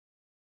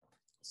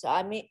So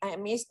I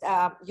missed,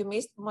 you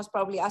missed, most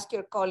probably ask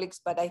your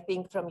colleagues, but I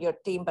think from your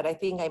team, but I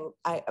think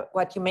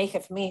what you may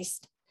have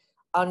missed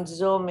on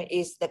Zoom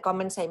is the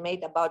comments I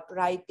made about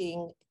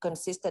writing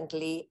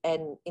consistently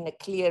and in a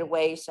clear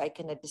way so I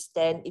can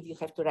understand if you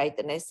have to write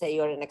an essay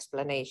or an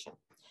explanation.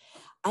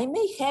 I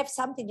may have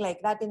something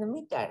like that in the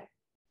midterm.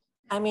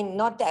 I mean,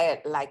 not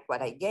like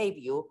what I gave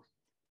you,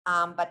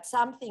 but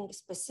something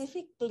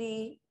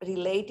specifically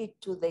related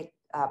to the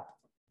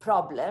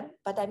problem,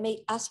 but I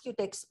may ask you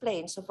to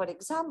explain. So for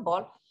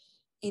example,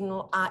 in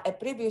a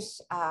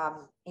previous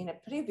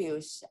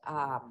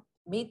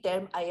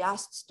midterm, I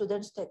asked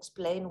students to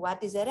explain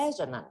what is a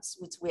resonance,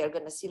 which we are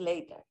going to see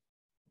later.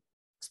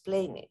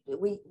 Explain it.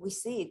 We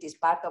see it is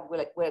part of,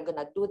 we're going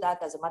to do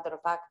that as a matter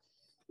of fact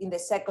in the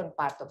second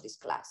part of this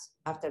class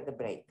after the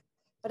break.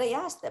 But I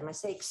asked them, I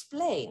say,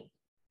 explain,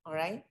 all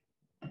right?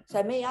 So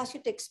I may ask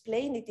you to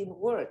explain it in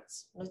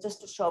words, not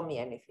just to show me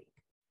anything.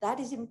 That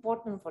is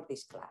important for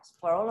this class.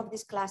 For all of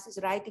these classes,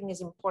 writing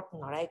is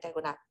important, all right? I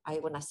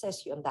wanna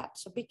assess you on that.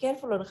 So be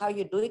careful on how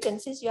you do it.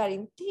 And since you are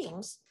in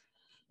teams,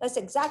 that's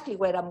exactly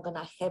where I'm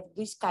gonna have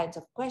these kinds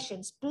of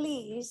questions.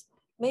 Please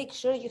make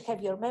sure you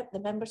have the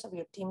members of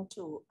your team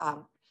to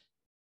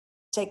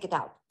check it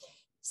out.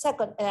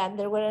 Second, and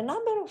there were a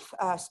number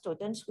of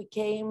students who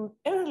came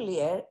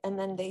earlier, and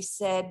then they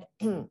said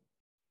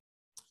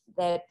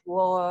that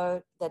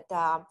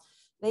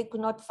they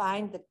could not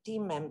find the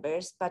team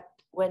members, but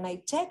when I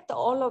checked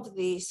all of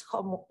these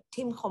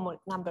team homework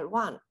number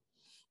 1,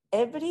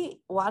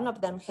 every one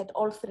of them had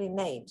all 3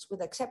 names with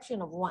the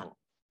exception of 1.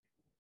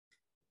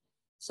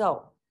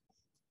 So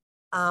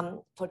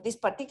for this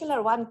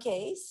particular one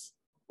case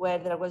where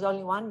there was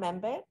only 1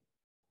 member,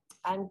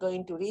 I'm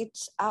going to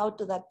reach out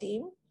to that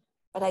team,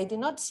 but I did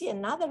not see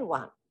another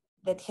one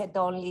that had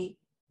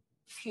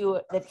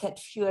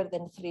fewer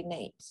than 3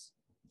 names.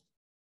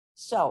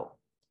 So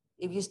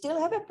if you still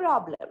have a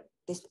problem,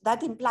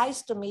 that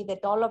implies to me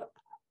that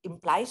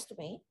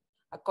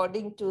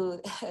according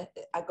to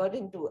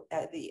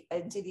the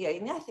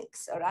engineering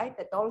ethics, all right,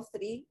 that all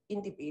 3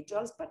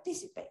 individuals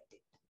participated.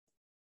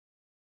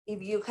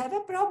 If you have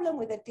a problem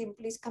with the team,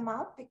 please come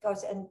out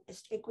and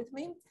speak with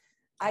me,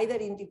 either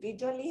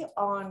individually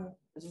on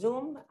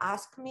Zoom.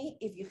 Ask me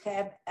if you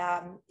have,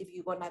 if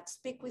you want to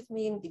speak with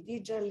me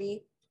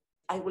individually.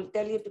 I will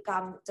tell you to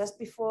come just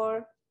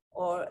before,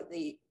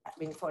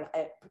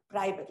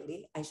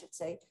 privately, I should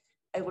say.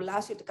 I will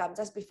ask you to come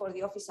just before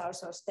the office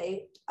hours or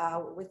stay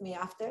with me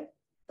after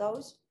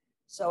those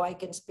so I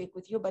can speak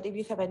with you. But if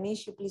you have an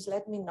issue, please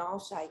let me know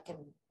so I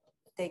can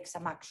take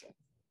some action.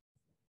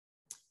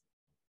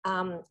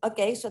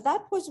 Okay, so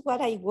that was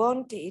what I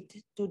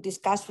wanted to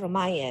discuss from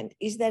my end.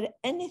 Is there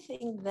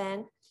anything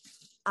then,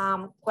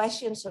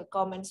 questions or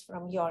comments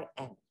from your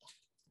end?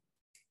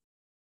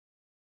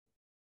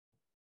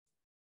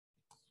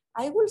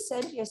 I will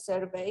send you a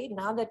survey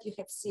now that you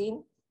have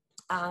seen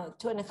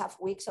 2.5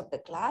 weeks of the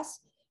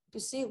class to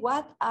see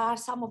what are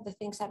some of the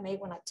things I may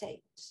want to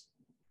change.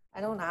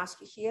 I don't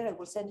ask you here. I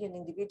will send you an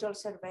individual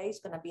survey. It's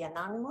going to be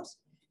anonymous,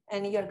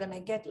 and you're going to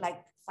get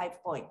like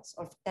 5 points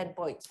or 10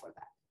 points for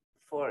that,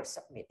 for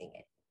submitting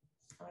it.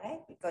 All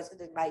right, because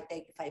it might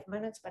take 5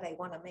 minutes, but I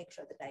want to make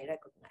sure that I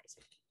recognize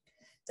it.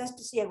 Just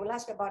to see, I will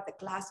ask about the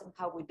class and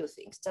how we do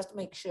things, just to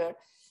make sure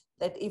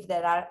that if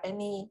there are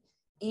any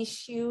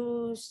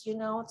issues, you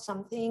know,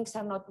 some things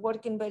are not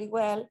working very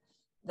well,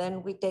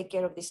 then we take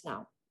care of this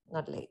now,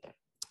 not later.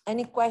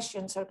 Any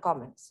questions or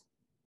comments?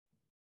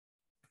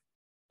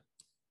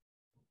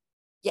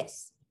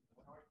 Yes.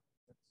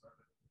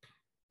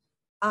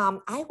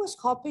 I was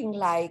hoping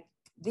like,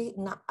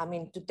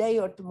 today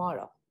or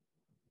tomorrow.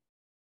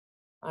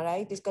 All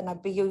right, it's gonna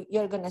be,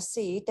 you're gonna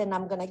see it, and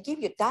I'm gonna give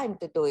you time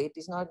to do it.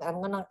 It's not,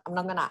 I'm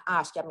not gonna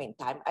ask you,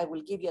 time. I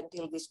will give you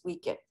until this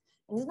weekend.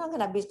 And it's not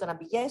gonna be, it's gonna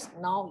be yes,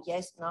 no,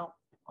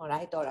 all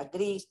right, or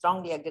agree,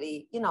 strongly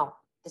agree. You know,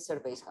 the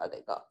surveys, how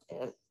they go.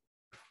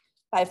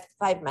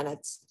 5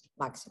 minutes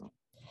maximum.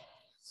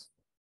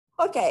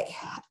 Okay,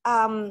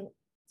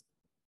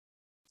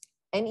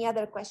 any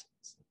other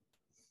questions?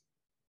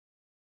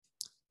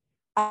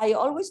 I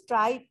always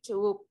try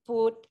to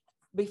put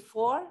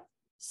before,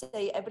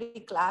 say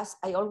every class,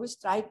 I always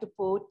try to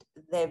put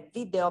the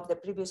video of the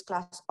previous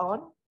class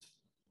on.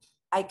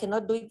 I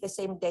cannot do it the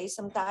same day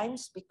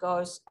sometimes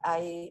because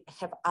I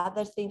have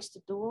other things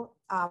to do,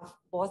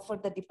 both for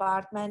the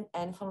department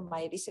and for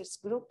my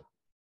research group,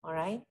 all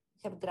right? I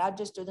have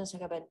graduate students, I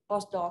have a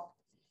postdoc.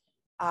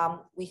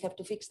 We have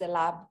to fix the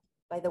lab.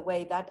 By the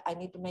way, that I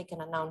need to make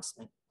an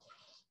announcement.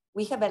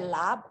 We have a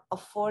lab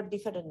of 4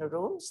 different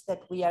rooms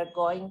that we are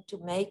going to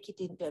make it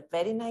into a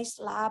very nice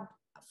lab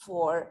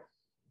for,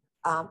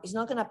 it's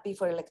not gonna be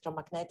for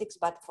electromagnetics,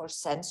 but for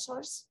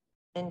sensors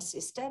and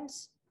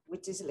systems,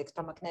 which is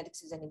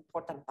electromagnetics is an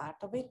important part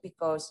of it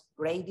because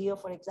radio,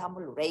 for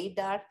example,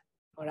 radar,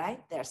 all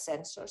right, they're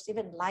sensors,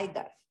 even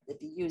LiDAR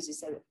that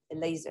uses a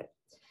laser.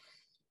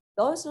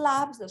 Those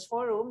labs, those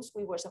 4 rooms,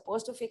 we were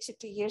supposed to fix it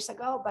 2 years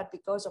ago, but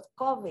because of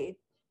COVID,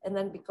 and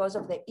then because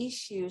of the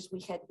issues we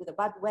had with the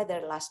bad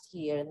weather last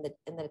year and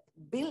the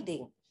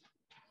building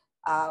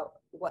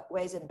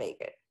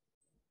Weisenberger.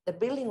 The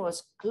building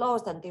was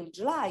closed until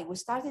July. We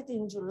started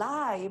in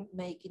July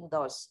making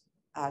those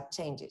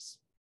changes.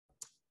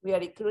 We are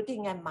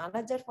recruiting a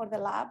manager for the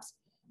labs.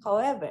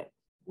 However,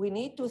 we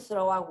need to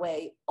throw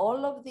away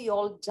all of the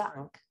old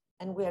junk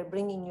and we are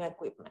bringing new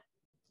equipment.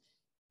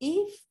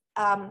 If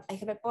I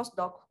have a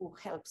postdoc who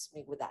helps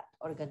me with that,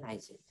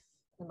 organizing.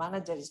 The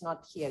manager is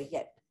not here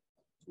yet.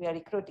 We are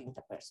recruiting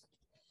the person.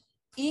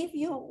 If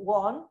you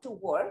want to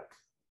work,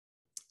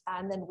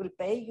 and then we'll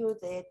pay you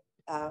the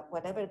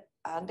whatever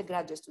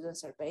undergraduate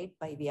students are paid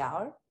by the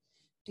hour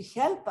to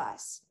help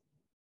us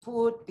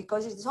put,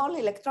 because it's all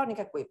electronic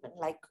equipment,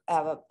 like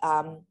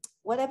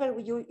whatever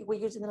we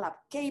use in the lab,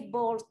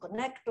 cables,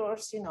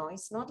 connectors, you know,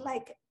 it's not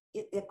like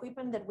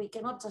equipment that we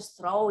cannot just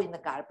throw in the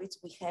garbage,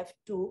 we have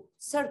to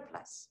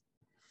surplus.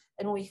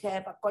 And we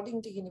have,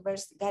 according to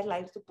university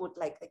guidelines, to put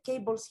like the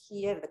cables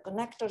here, the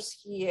connectors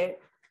here,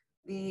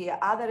 the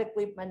other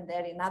equipment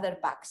there in other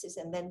boxes,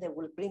 and then they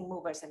will bring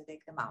movers and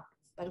take them out.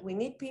 But we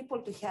need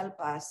people to help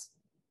us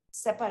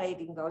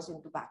separating those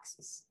into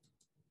boxes.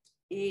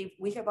 If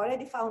we have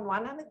already found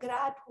one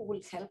undergrad who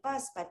will help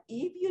us, but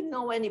if you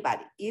know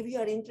anybody, if you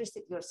are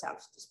interested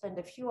yourselves to spend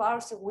a few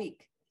hours a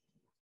week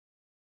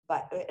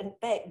and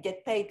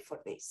get paid for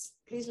this,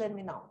 please let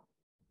me know.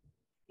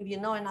 If you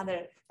know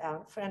another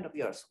friend of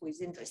yours who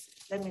is interested,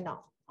 let me know,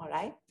 all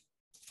right?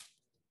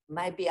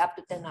 Might be up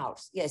to 10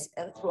 hours, yes,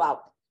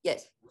 throughout,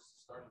 yes.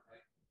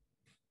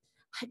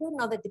 I don't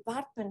know, the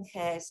department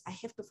has, I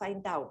have to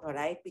find out, all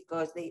right?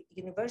 Because the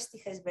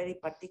university has very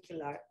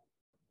particular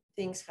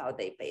things how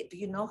they pay. Do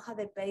you know how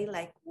they pay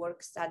like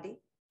work study?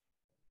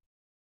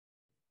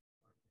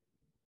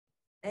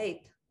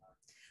 8.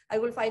 I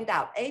will find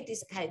out. 8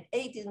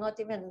 is not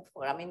even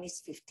for, I mean,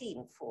 it's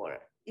 15 for,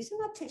 is it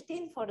not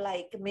 15 for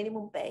like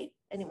minimum pay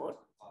anymore?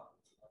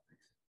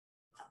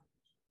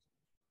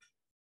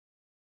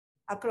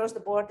 Across the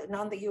board,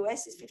 now the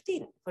US is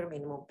 15 for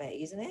minimum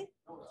pay, isn't it?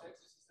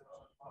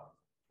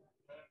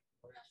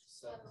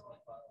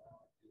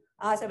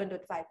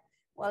 7.5.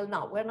 Well,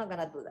 no, we're not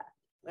gonna do that.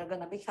 We're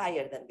gonna be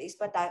higher than this,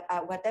 but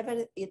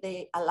whatever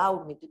they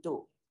allow me to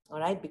do, all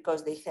right?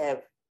 Because they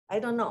have, I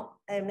don't know.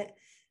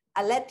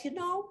 I'll let you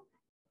know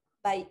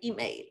by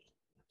email.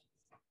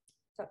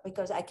 So,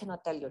 because I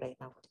cannot tell you right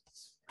now what it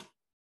is.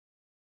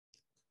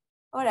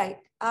 All right.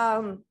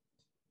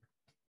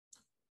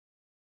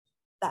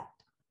 That.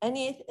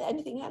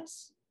 Anything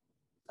else?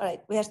 All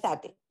right, we are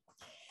starting.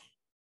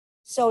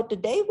 So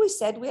today we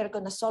said we are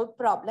going to solve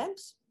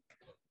problems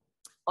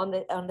on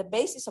the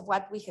basis of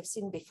what we have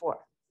seen before.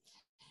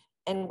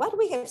 And what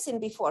we have seen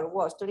before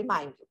was, to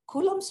remind you,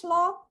 Coulomb's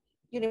law.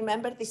 You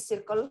remember this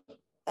circle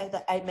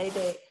that I made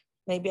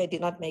maybe I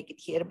did not make it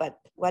here, but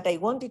what I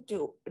wanted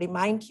to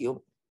remind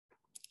you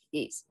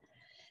is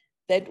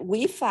that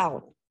we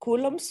found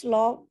Coulomb's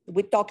law.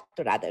 We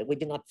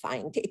did not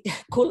find it.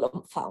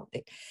 Coulomb found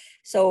it.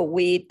 So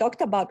we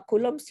talked about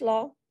Coulomb's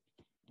law.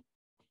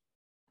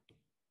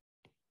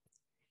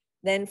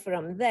 Then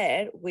from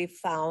there, we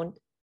found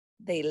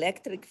the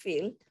electric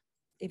field,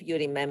 if you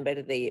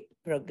remember the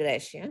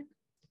progression.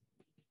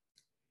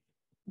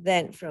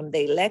 Then from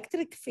the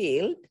electric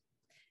field,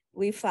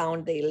 we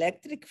found the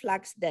electric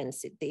flux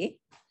density.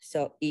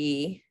 So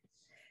E,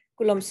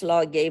 Coulomb's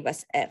law gave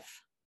us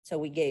F. So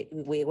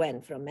we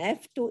went from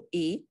F to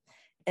E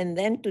and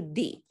then to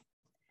D,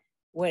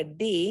 where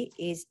D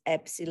is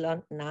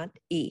epsilon naught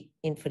E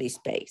in free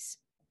space.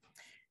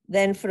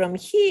 Then from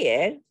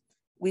here,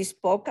 we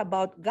spoke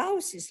about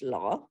Gauss's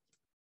law.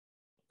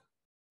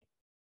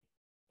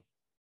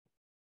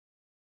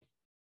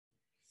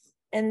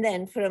 And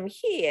then from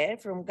here,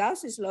 from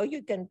Gauss's law,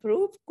 you can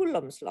prove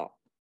Coulomb's law.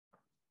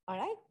 All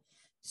right?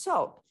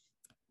 So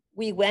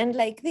we went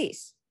like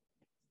this.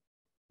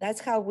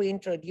 That's how we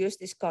introduced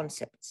these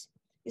concepts.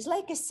 It's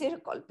like a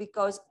circle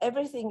because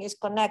everything is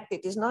connected.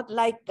 It's not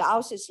like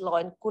Gauss's law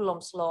and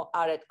Coulomb's law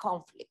are at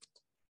conflict.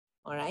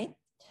 All right?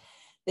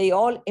 They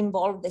all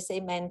involve the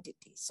same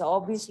entity. So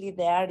obviously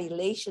there are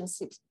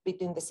relationships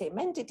between the same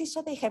entities,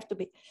 so they have to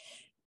be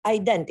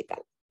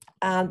identical.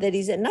 There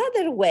is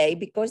another way,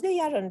 because they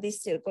are on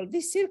this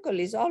circle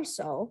is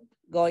also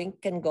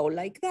can go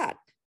like that.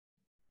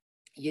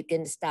 You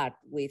can start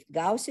with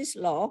Gauss's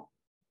law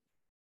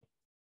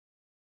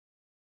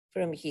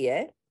from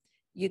here.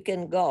 You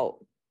can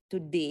go to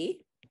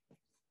D.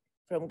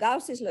 From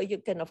Gauss's law, you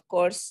can, of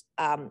course,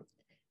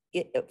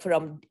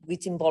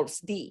 which involves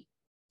D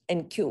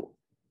and Q.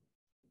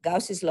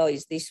 Gauss's law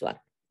is this one,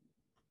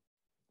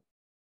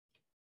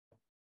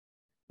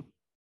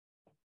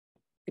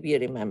 if you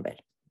remember.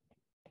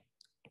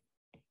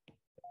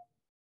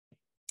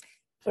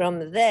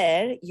 From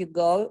there, you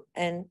go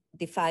and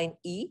define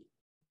E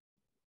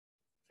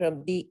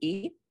from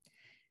DE,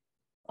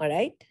 all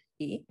right,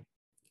 E.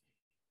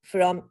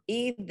 From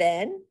E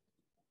then,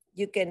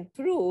 you can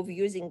prove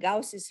using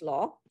Gauss's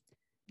law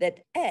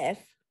that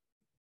F,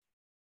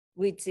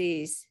 which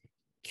is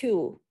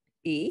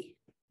QE,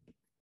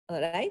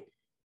 all right,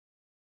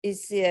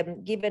 is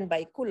given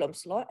by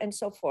Coulomb's law and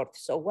so forth.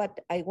 So what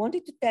I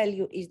wanted to tell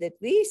you is that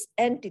these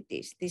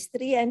entities, these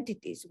three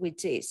entities,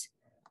 which is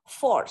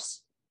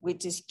force,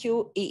 which is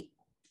QE,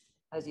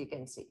 as you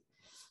can see,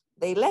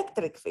 the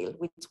electric field,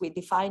 which we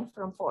define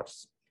from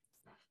force,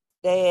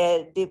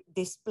 the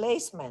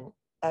displacement,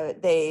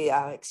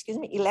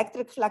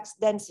 electric flux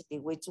density,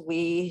 which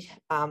we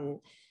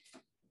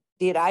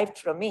derived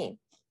from E,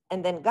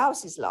 and then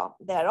Gauss's law,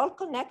 they're all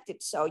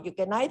connected. So you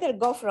can either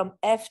go from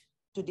F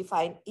to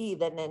define E,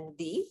 then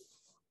D,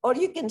 or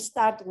you can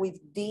start with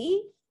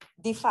D,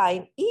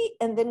 define E,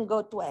 and then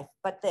go to F,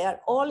 but they are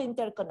all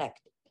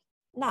interconnected.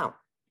 Now,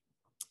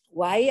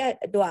 why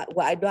do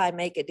I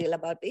make a deal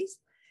about this?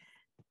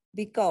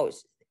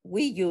 Because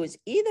we use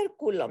either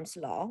Coulomb's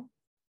law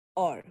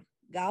or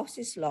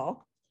Gauss's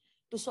law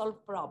to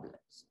solve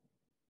problems,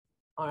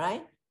 all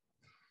right?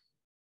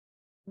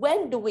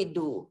 When do we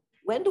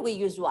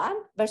use one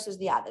versus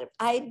the other?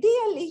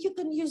 Ideally, you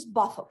can use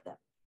both of them,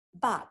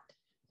 but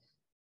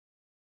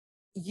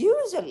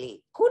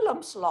usually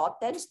Coulomb's law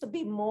tends to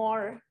be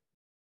more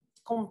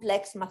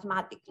complex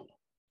mathematically,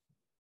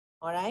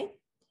 all right?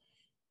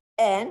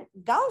 And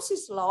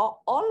Gauss's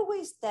law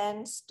always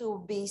tends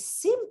to be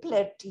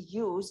simpler to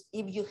use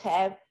if you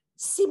have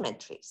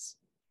symmetries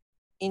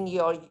in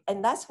your,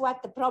 and that's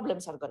what the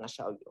problems are going to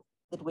show you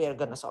that we are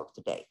going to solve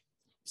today.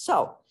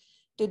 So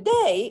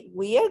today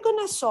we are going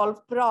to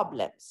solve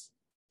problems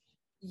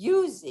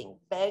using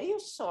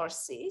various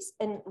sources,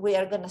 and we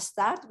are going to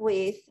start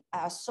with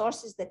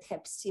sources that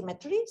have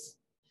symmetries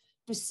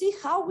to see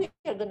how we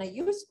are going to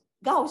use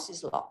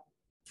Gauss's law.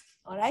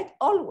 All right,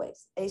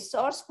 always a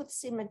source with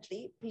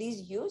symmetry,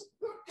 please use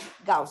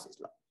Gauss's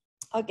law.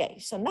 Okay,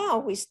 so now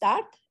we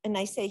start, and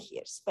I say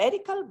here,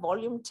 spherical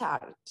volume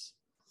charge.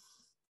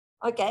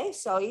 Okay,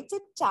 so it's a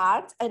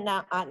charge, and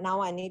now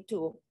I need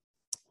to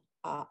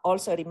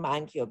also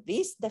remind you of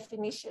these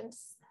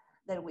definitions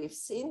that we've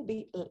seen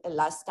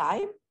last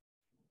time,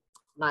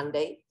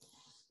 Monday.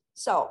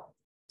 So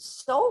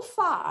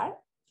far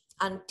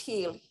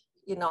until,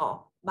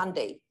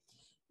 Monday,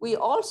 we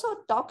also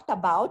talked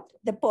about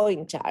the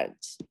point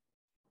charge,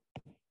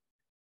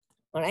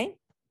 all right?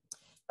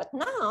 But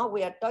now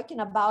we are talking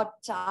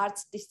about charge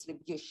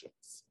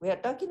distributions. We are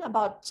talking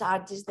about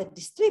charges that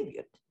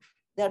distribute.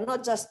 They're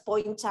not just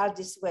point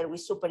charges where we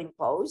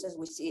superimpose, as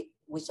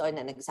we saw in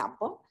an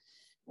example.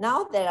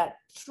 Now there are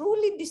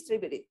truly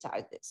distributed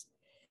charges.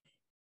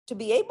 To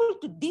be able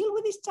to deal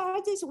with these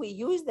charges, we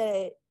use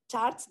the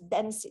charge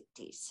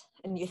densities.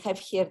 And you have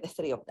here the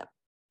three of them: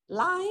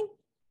 line,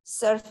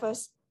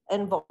 surface,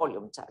 and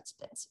volume charge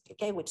density,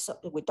 okay? Which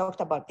we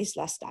talked about this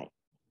last time.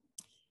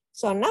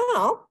 So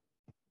now,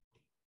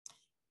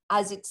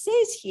 as it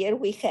says here,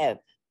 we have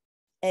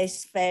a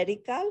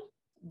spherical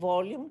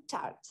volume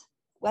charge.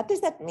 What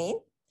does that mean?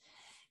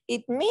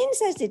 It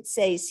means, as it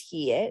says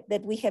here,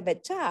 that we have a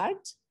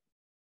charge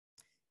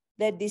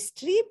that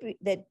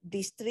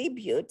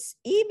distributes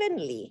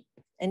evenly.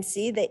 And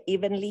see the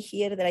evenly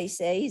here that I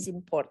say is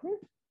important.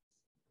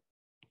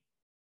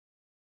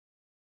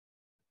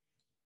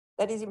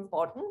 That is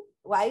important.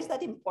 Why is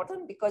that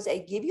important? Because I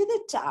give you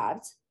the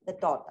charge, the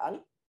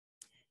total,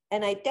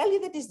 and I tell you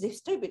that it's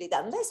distributed.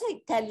 Unless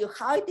I tell you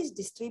how it is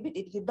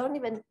distributed, you don't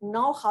even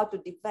know how to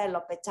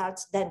develop a charge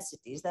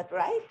density. Is that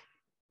right?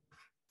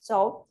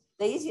 So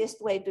the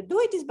easiest way to do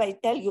it is by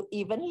tell you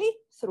evenly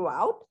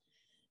throughout,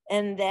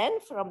 and then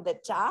from the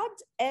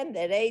charge and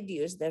the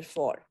radius,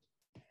 therefore,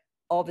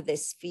 of the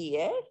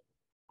sphere,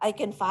 I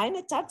can find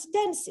a charge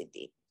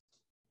density.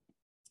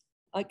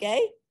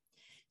 Okay?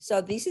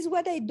 So this is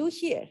what I do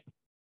here.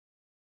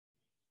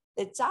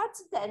 The charge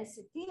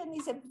density, and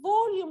it's a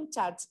volume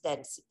charge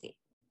density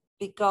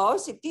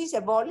because it is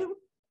a volume,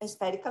 a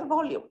spherical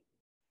volume.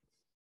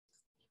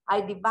 I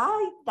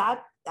divide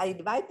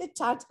the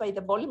charge by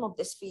the volume of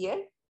the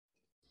sphere,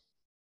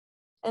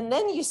 and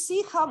then you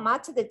see how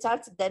much the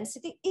charge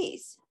density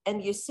is.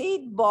 And you see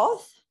it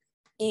both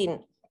in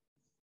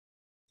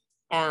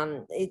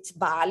its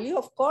value,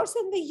 of course,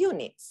 and the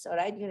units, all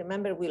right? You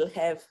remember we'll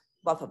have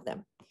both of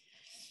them.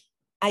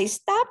 I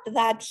stopped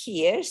that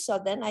here, so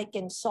then I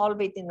can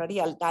solve it in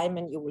real time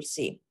and you will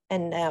see.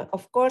 And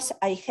of course,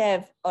 I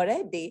have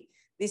already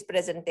this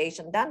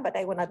presentation done, but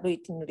I wanna do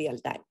it in real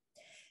time.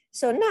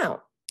 So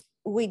now,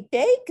 we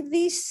take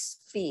this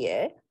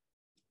sphere,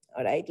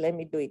 all right, let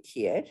me do it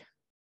here.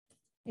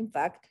 In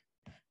fact,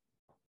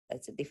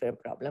 that's a different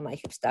problem I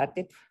have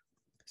started.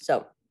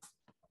 So,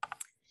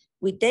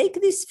 we take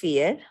this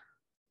sphere,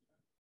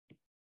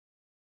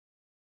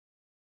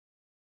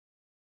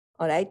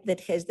 all right,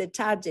 that has the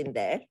charge in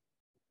there.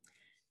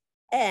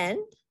 And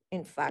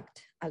in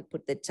fact, I'll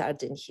put the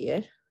charge in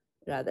here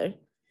rather.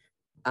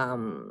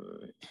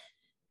 I'll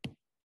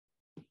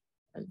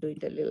do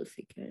it a little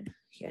thicker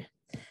here.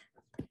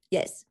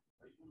 Yes.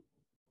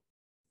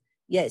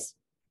 Yes.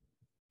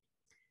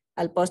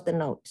 I'll post the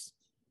notes.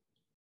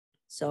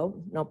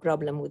 So no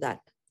problem with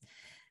that.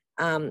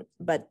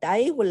 But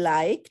I would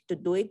like to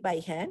do it by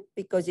hand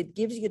because it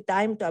gives you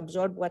time to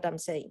absorb what I'm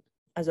saying,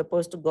 as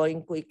opposed to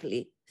going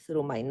quickly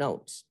through my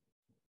notes.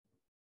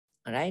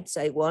 All right,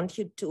 so I want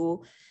you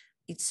to,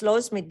 it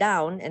slows me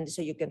down and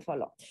so you can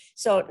follow.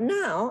 So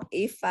now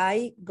if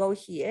I go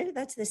here,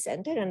 that's the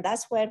center and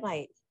that's where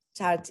my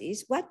charge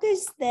is. What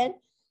is then,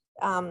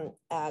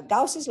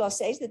 Gauss's law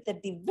says that the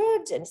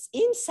divergence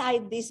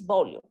inside this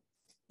volume,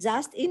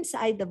 just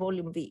inside the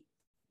volume V,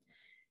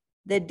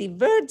 the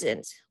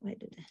divergence,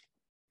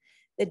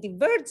 the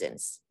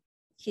divergence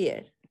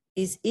here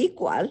is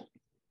equal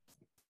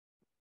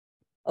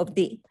of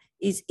D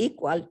is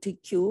equal to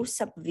Q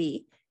sub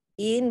V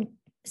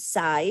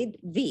inside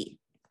V.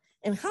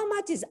 And how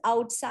much is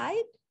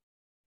outside?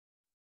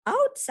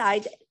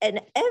 Outside,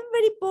 and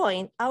every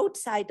point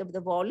outside of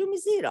the volume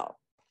is 0.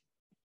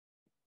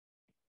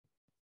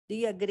 Do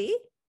you agree?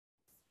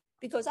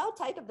 Because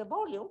outside of the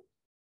volume,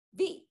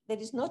 V, there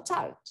is no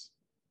charge.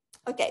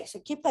 Okay, so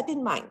keep that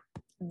in mind.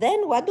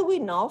 Then what do we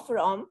know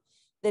from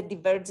the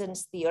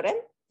divergence theorem?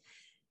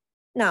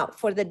 Now,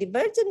 for the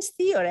divergence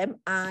theorem,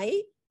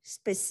 I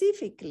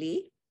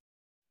specifically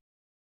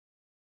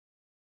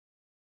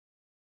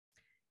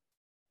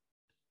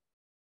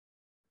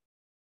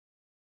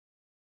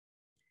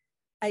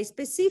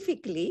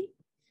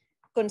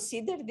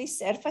consider this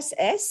surface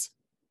S.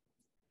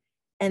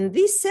 And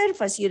this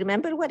surface, you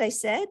remember what I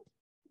said?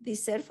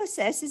 This surface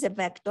S is a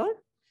vector.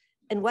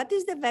 And what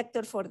is the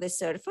vector for the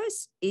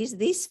surface? Is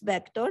this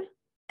vector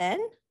N,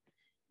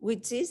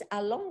 which is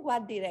along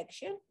what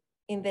direction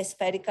in the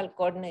spherical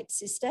coordinate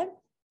system?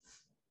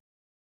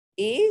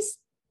 Is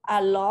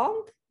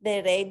along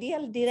the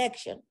radial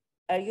direction.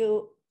 Are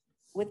you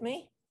with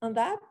me on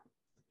that?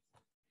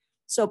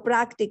 So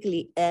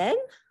practically N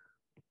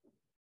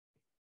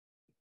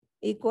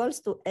equals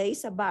to A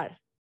sub R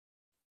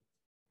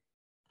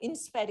in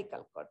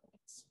spherical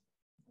coordinates,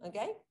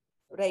 okay?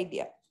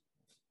 Radial.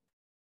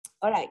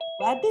 All right,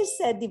 what does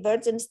the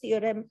divergence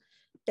theorem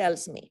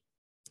tells me?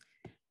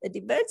 The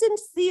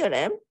divergence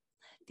theorem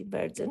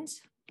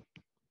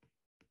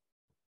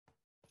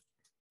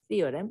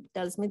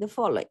tells me the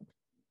following.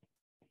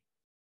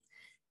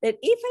 That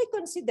if I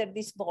consider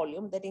this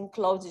volume that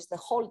encloses the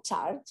whole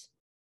charge,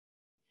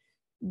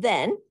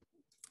 then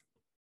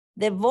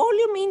the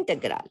volume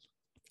integral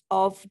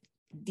of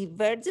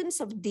divergence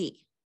of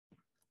D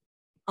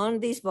on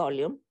this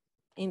volume,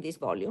 in this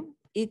volume,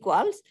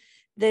 equals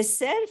the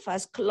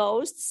surface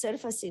closed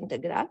surface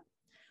integral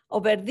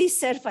over this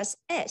surface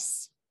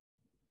S,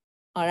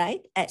 all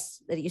right,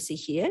 S that you see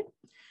here,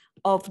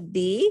 of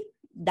D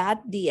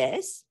dot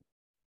ds,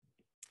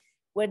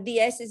 where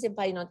ds is a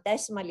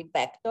binomially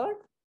vector,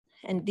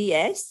 and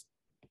ds,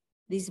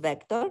 this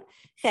vector,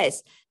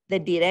 has the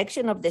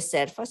direction of the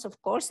surface,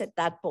 of course, at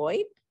that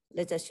point.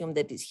 Let's assume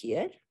that is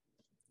here.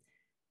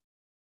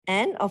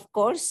 And of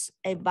course,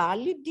 a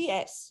value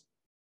ds.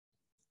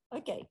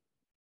 Okay.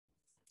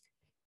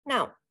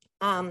 Now,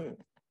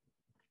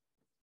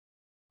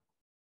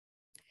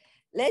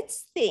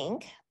 let's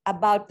think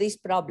about this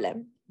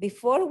problem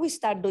before we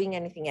start doing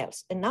anything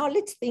else. And now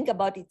let's think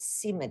about its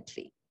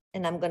symmetry.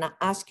 And I'm gonna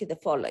ask you the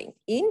following.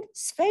 In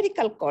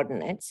spherical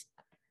coordinates,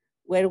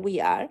 where we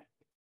are,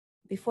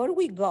 before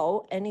we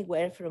go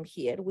anywhere from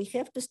here, we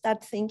have to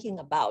start thinking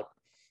about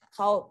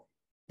how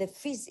the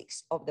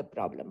physics of the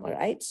problem, all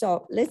right?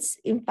 So let's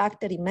in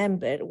fact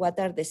remember what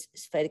are the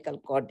spherical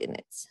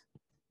coordinates.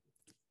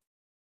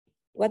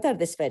 What are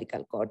the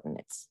spherical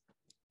coordinates?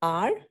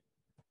 R,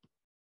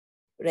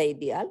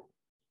 radial,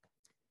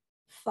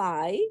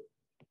 phi,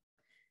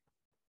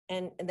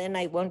 and then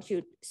I want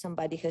you,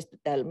 somebody has to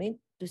tell me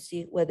to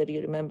see whether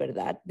you remember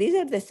that. These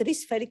are the three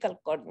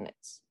spherical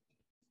coordinates,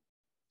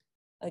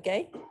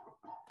 okay?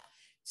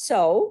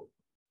 So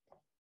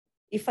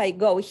if I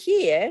go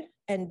here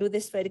and do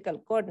the spherical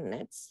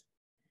coordinates,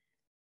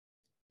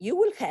 you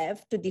will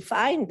have to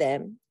define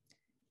them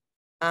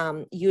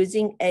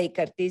using a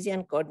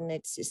Cartesian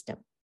coordinate system.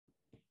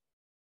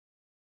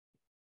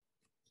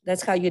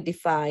 That's how you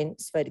define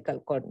spherical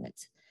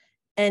coordinates.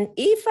 And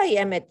if I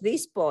am at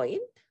this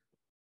point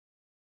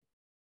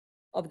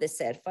of the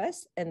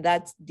surface, and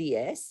that's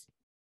ds,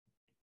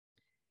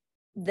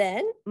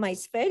 then my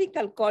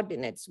spherical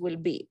coordinates will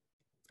be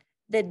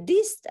the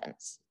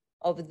distance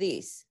of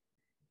this,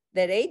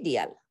 the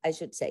radial, I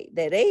should say,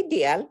 the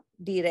radial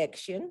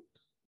direction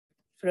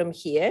from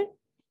here,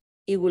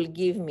 it will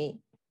give me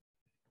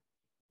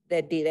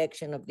the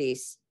direction of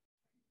this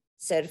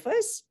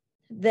surface.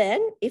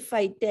 Then if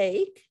I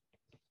take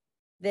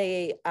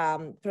the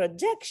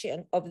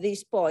projection of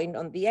this point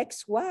on the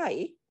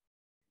XY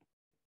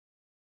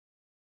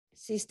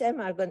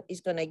system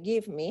is gonna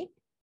give me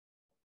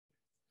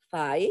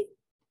phi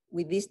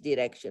with this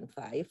direction,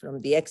 phi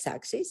from the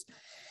x-axis,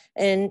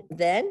 and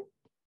then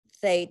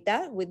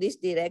theta with this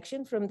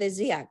direction from the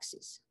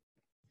z-axis,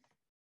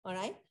 all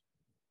right?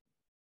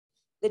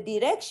 The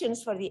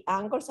directions for the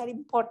angles are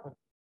important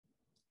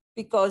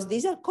because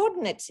these are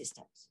coordinate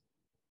systems.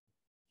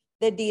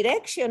 The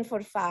direction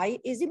for phi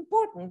is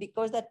important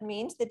because that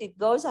means that it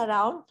goes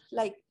around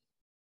like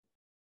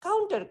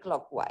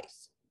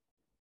counterclockwise,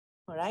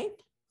 all right?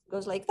 It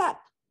goes like that.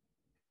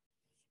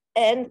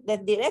 And the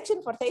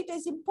direction for theta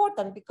is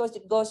important because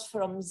it goes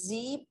from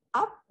z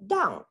up,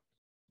 down.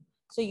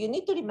 So you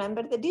need to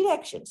remember the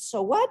directions.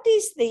 So what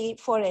is the,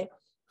 for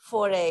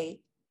a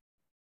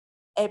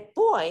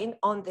point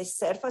on the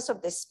surface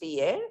of the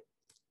sphere,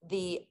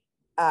 the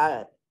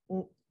AR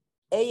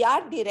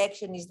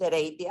direction is the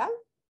radial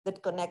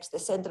that connects the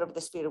center of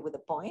the sphere with the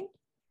point.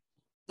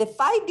 The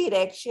phi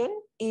direction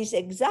is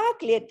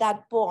exactly at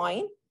that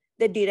point,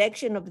 the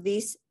direction of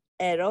this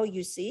arrow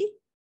you see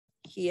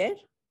here.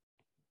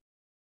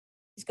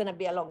 It's going to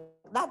be along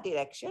that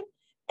direction.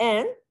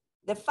 And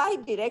the phi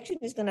direction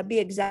is going to be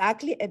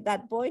exactly at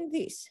that point,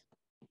 this.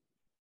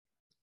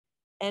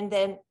 And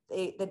then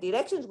the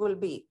directions will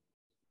be,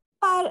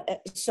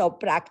 so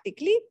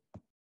practically,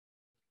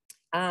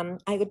 I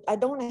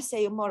don't want to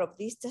say more of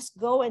this, just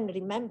go and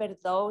remember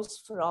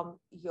those from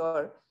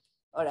your,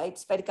 all right,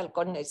 spherical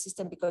coordinate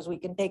system, because we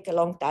can take a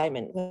long time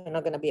and we're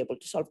not going to be able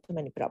to solve too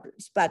many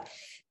problems. But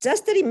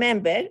just to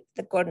remember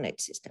the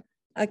coordinate system.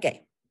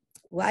 Okay,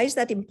 why is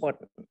that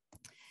important?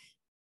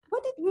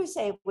 What did we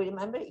say? We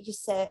remember you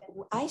said,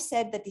 I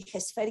said that it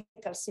has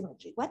spherical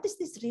symmetry. What does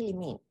this really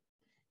mean?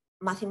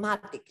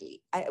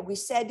 Mathematically, we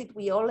said it,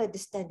 we all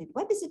understand it.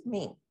 What does it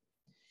mean?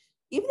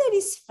 If there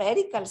is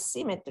spherical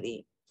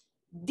symmetry,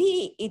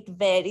 D, it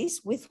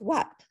varies with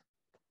what?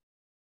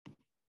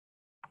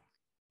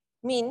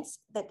 Means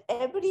that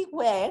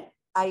everywhere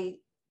I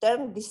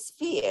turn the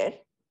sphere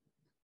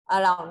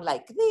around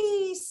like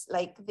this,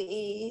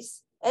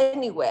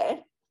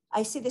 anywhere,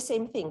 I see the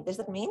same thing. Does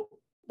that mean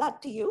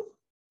that to you?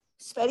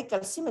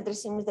 Spherical symmetry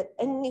means that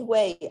any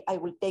way I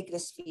will take the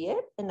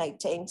sphere and I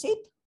change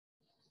it,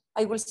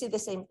 I will see the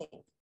same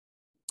thing.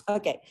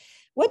 Okay,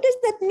 what does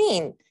that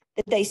mean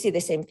that I see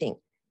the same thing?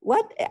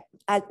 What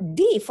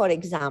D, for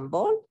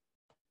example,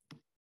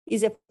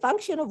 is a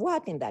function of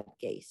what in that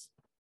case?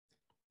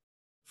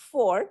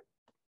 4,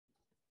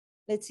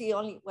 let's see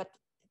only what,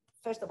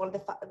 first of all,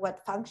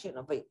 what function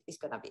of it is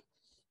going to be.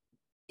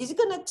 Is it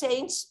going to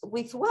change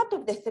with what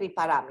of the 3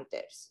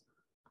 parameters?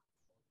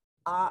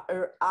 R,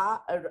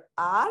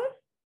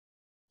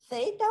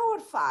 theta or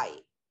phi?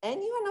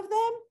 Any one of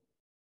them?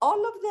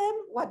 All of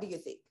them? What do you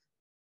think?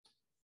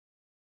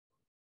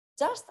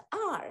 Just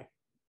R,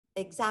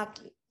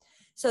 exactly.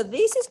 So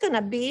this is going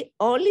to be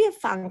only a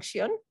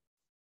function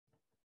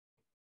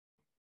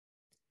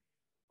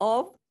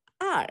of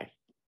R.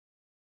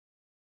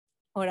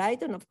 All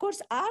right, and of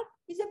course, R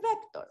is a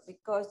vector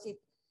because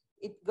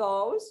it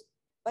goes,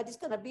 but it's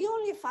going to be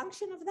only a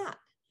function of that.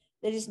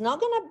 There is not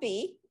going to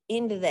be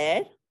in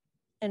there.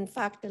 In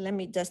fact, let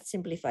me just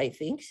simplify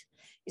things.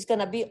 It's going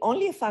to be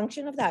only a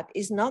function of that.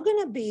 It's not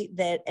going to be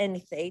there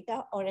any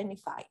theta or any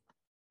phi.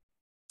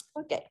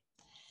 Okay,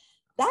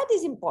 that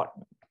is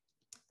important.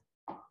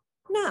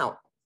 Now,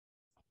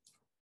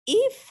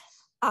 if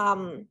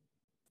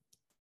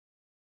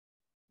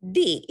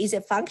D is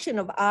a function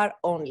of R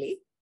only,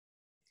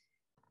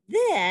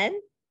 then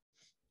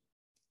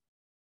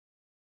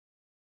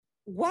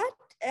what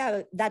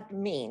that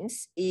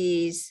means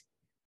is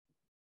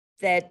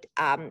that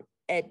on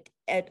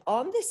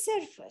the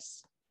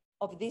surface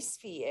of this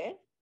sphere,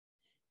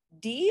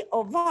 D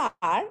of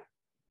R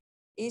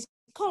is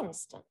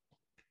constant.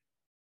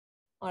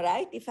 All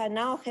right, if I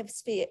now have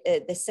sphere,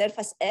 the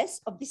surface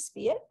S of this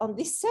sphere on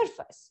this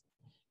surface,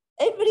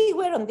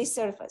 everywhere on this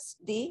surface,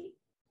 D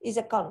is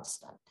a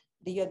constant.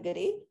 Do you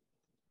agree?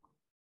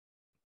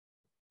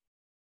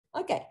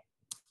 Okay,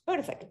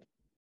 perfect.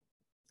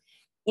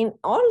 And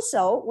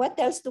also, what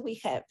else do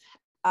we have?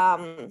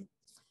 And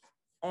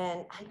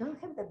I don't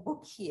have the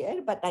book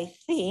here, but I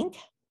think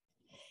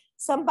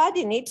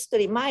somebody needs to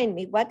remind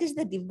me what is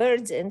the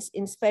divergence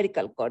in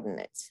spherical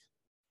coordinates.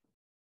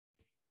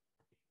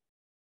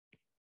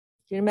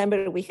 Do you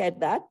remember we had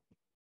that?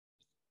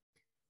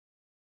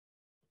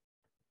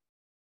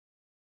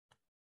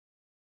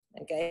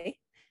 Okay,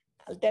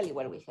 I'll tell you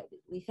where we had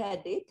it. We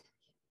had it.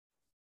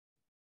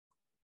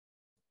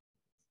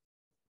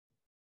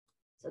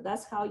 So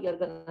that's how you're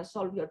gonna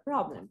solve your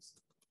problems.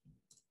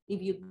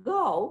 If you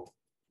go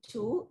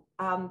to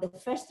the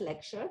first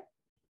lecture,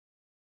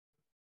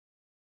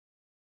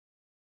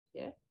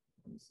 here,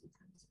 let me see,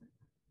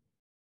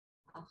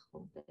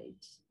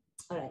 homepage.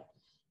 All right,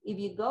 if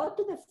you go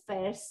to the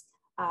first,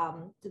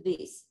 to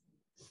this,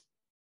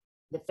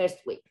 the first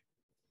week.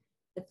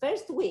 The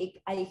first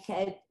week I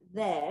had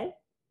there,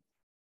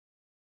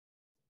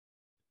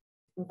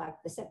 in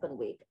fact, the second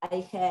week,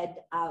 I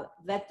had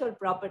vector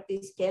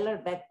properties,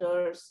 scalar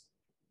vectors,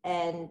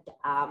 and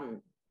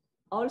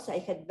also I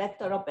had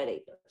vector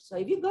operators. So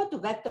if you go to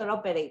vector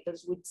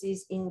operators, which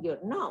is in your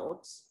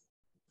notes,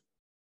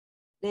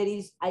 there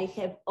is, I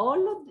have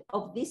all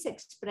of these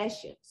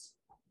expressions,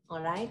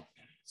 all right?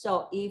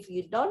 So if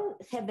you don't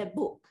have a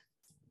book,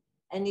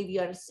 and if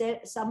you're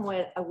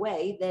somewhere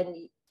away,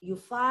 then you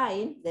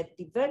find the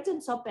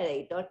divergence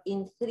operator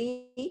in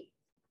 3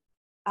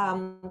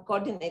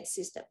 coordinate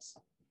systems.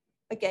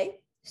 Okay,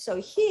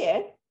 so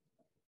here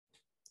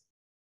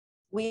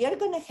we are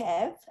going to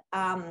have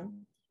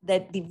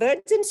the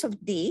divergence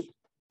of D,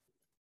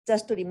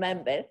 just to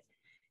remember,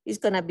 is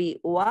going to be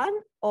 1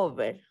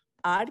 over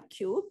R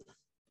cubed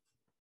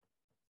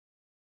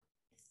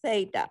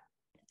theta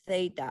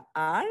theta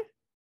r,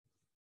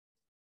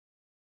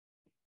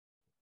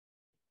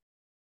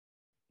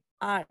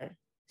 r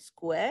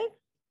squared,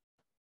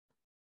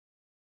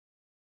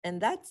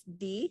 and that's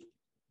d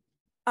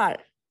r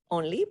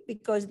only,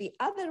 because the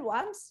other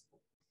ones,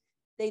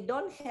 they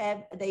don't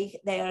have, they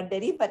are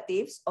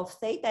derivatives of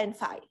theta and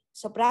phi.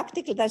 So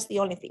practically that's the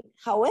only thing.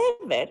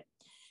 However,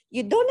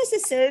 you don't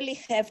necessarily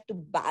have to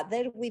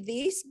bother with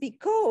this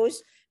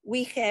because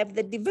we have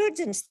the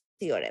divergence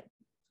theorem,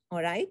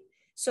 all right?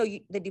 So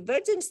the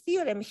divergence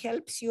theorem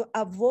helps you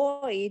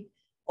avoid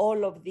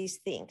all of these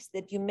things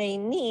that you may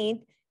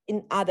need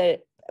in other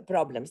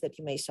problems that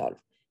you may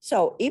solve.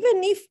 So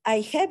even if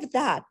I have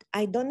that,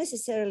 I don't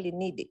necessarily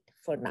need it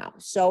for now.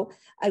 So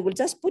I will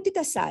just put it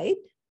aside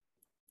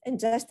and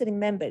just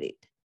remember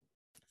it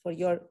for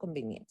your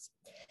convenience.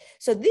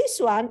 So this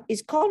one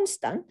is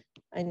constant.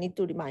 I need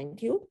to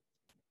remind you,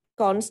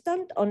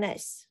 constant on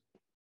S.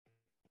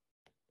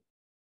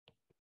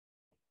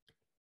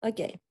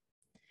 Okay.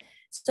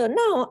 So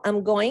now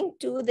I'm going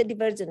to the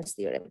divergence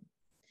theorem.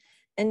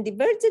 And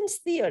divergence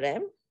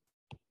theorem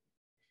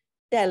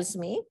tells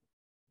me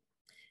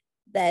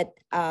that,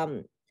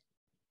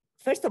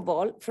 first of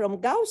all, from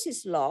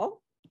Gauss's law,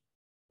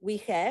 we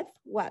have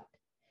what?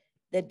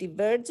 The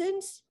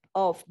divergence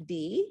of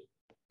D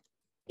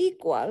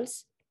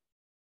equals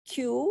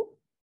Q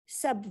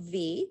sub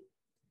V,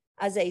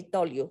 as I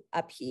told you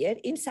up here,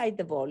 inside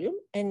the volume,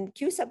 and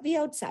Q sub V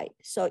outside.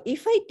 So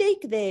if I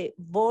take the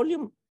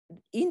volume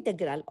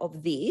integral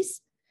of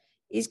this,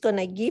 it's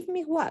gonna give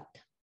me what?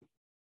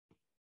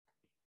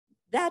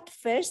 That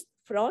first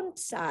front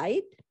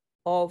side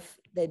of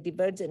the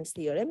divergence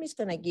theorem is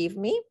gonna give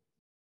me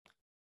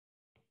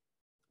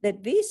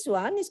that this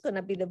one is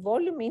gonna be the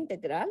volume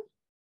integral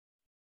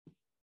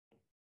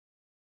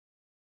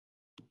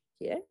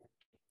here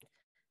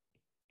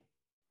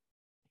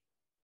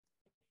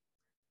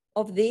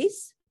of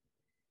this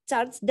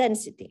charge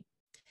density.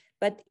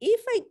 But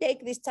if I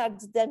take this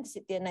charge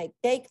density and I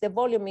take the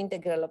volume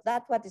integral of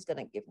that, what is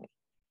gonna give me?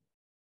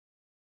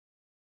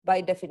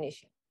 By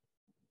definition.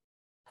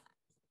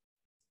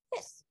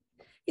 Yes,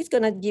 it's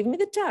gonna give me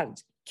the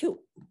charge,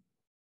 Q.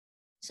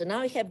 So now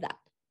I have that.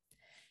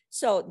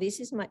 So this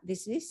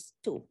is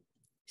 2.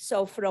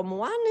 So from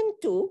 1 and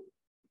 2,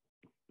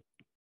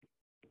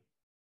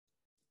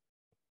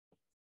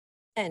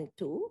 and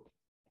 2,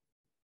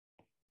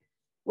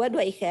 what do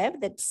I have?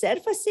 That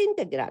surface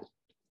integral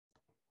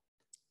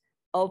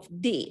of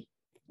D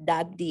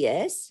dot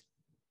ds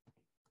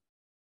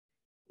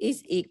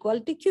is equal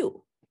to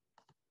Q.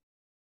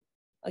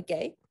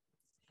 Okay,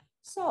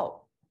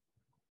 so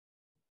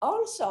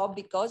also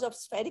because of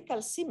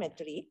spherical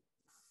symmetry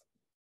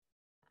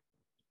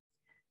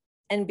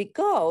and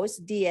because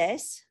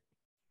ds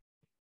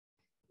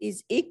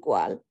is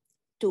equal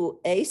to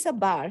a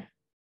sub r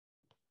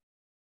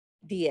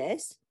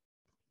ds,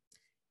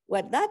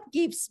 what that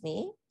gives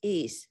me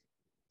is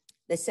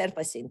the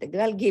surface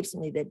integral gives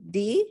me the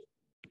d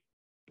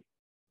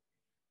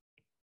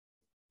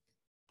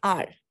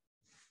r,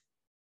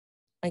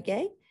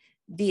 okay?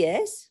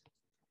 ds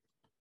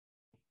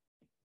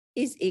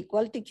is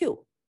equal to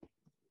Q.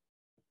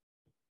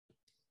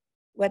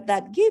 What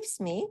that gives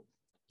me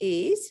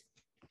is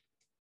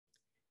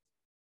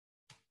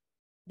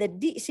the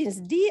D,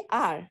 since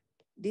dr,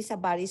 d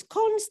sub r is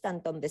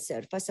constant on the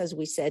surface, as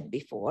we said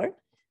before,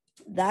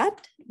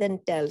 that then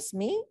tells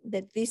me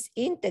that this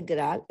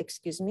integral,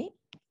 excuse me,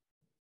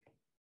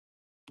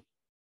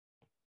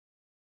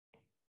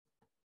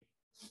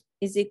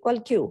 is equal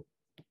Q,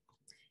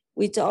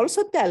 which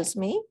also tells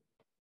me,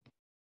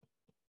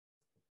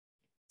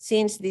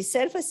 since the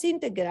surface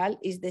integral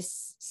is the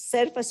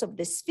surface of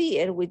the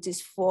sphere, which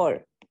is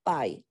 4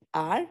 pi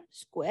r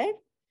squared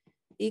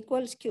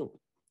equals Q,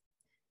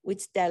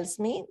 which tells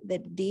me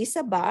that d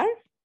sub r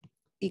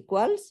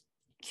equals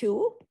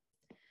Q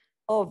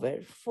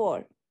over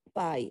 4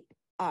 pi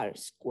r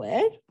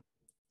squared,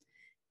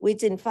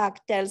 which in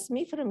fact tells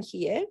me from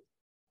here,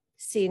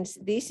 since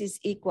this is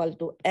equal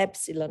to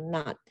epsilon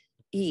naught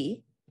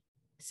E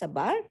sub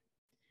r,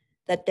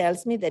 that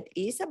tells me that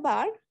E sub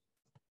r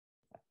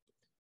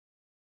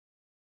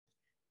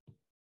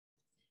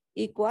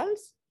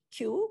equals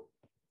Q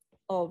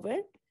over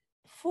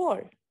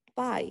 4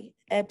 pi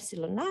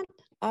epsilon naught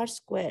r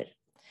squared.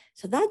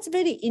 So that's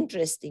very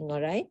interesting, all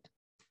right?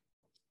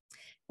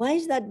 Why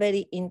is that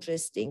very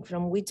interesting?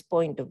 From which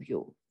point of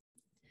view?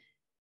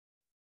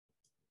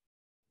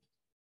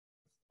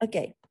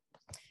 Okay.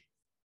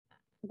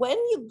 When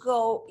you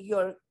go,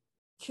 your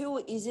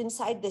Q is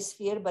inside the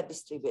sphere but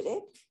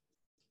distributed.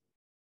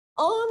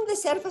 On the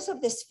surface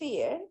of the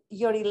sphere,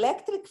 your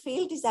electric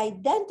field is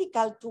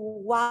identical to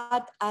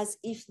what as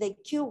if the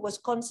Q was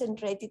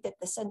concentrated at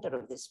the center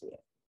of the sphere.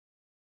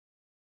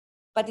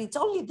 But it's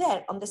only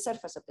there on the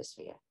surface of the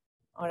sphere,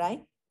 all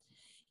right?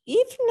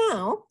 If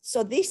now,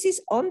 so this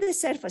is on the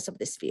surface of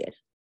the sphere,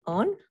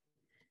 on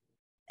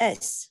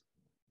S.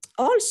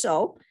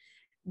 Also,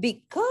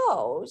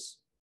 because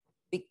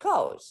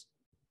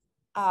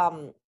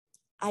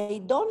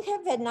I don't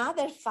have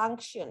another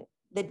function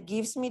that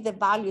gives me the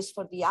values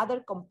for the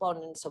other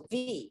components of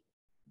V,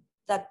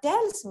 that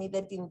tells me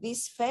that in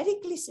this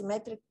spherically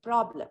symmetric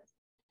problem,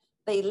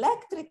 the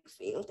electric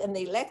field and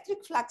the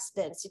electric flux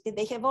density,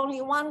 they have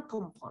only one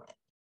component,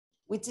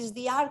 which is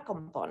the R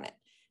component.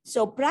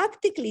 So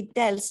practically it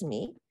tells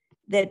me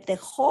that the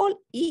whole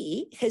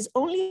E has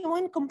only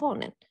one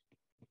component,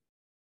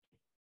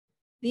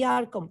 the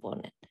R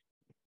component.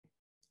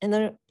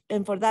 And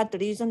for that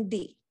reason,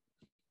 D.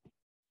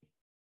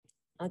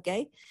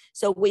 Okay,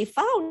 so we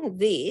found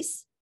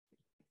these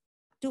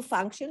two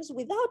functions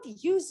without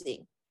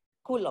using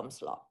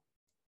Coulomb's law.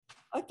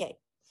 Okay,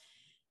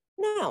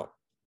 now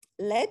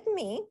let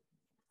me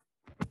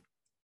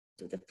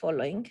do the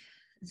following.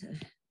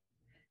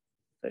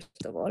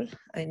 First of all,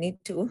 I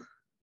need to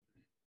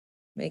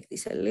make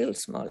this a little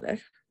smaller.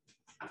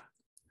 A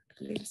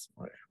little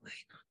smaller, why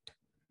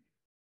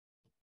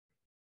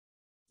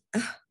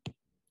not?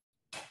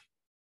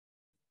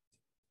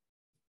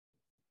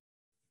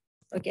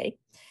 Okay,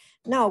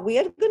 now we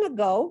are gonna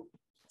go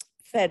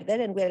further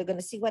and we're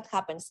gonna see what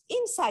happens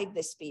inside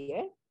the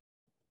sphere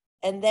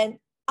and then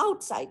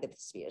outside of the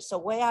sphere. So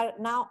we are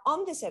now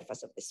on the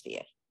surface of the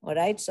sphere, all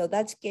right? So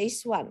that's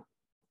case one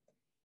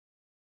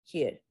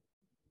here,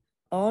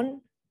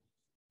 on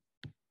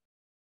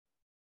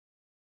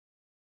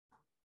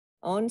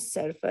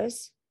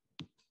surface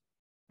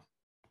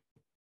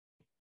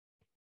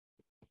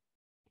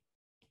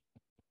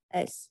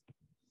S.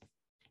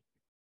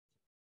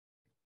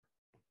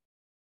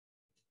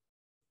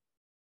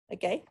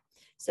 Okay,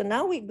 so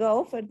now we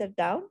go further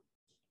down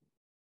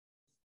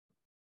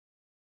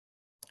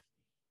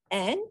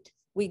and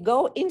we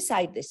go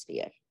inside the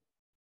sphere,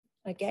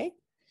 okay?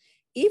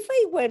 If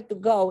I were to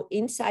go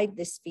inside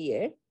the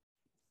sphere,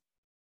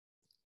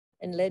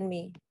 and let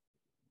me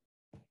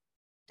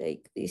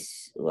take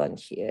this one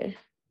here,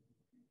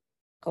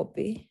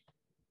 copy.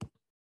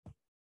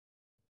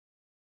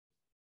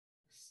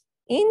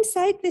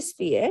 Inside the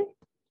sphere,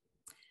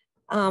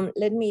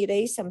 let me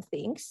erase some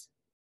things.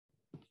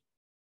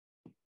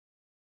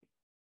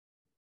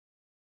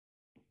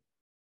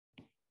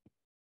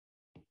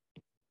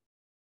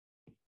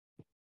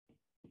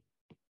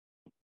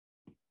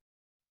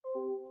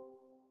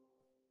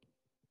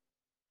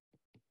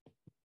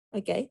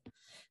 Okay,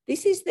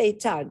 this is the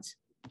charge.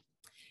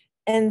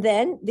 And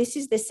then this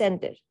is the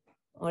center,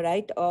 all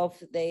right,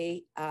 of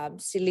the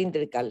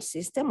cylindrical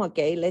system.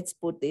 Okay, let's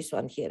put this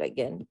one here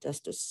again,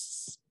 just to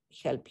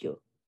help you.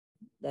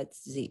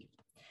 That's Z.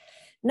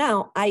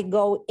 Now I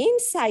go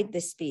inside the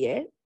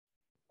sphere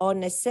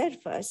on a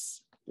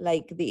surface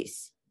like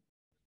this.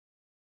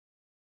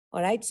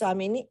 All right, so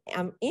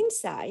I'm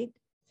inside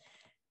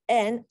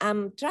and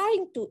I'm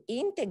trying to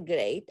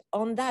integrate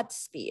on that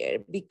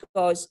sphere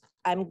because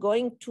I'm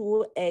going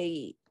to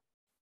a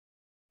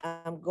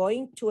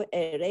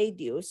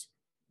radius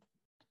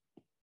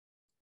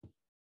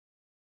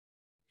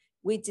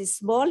which is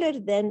smaller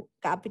than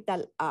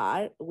capital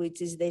R,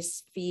 which is the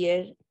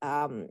sphere's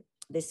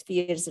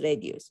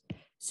radius.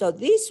 So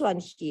this one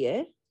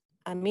here,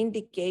 I'm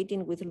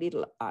indicating with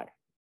little r.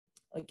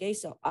 Okay,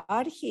 so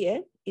R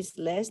here is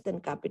less than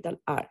capital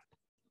R.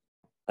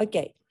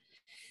 Okay,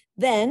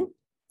 then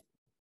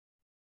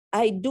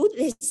I do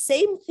the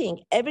same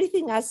thing,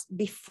 everything as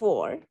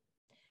before.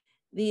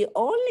 The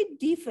only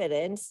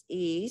difference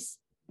is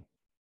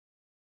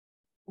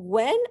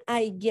when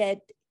I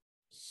get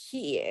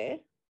here,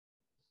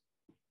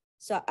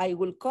 so I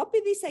will copy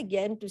this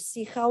again to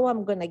see how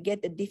I'm gonna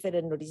get a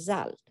different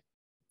result.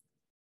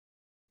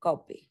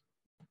 Copy.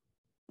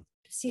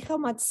 See how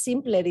much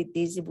simpler it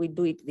is if we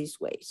do it this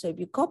way. So if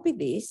you copy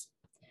this,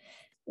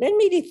 let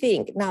me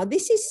rethink. Now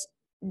this is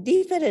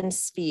different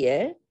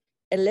sphere,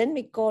 and let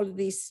me call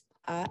this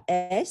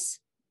S,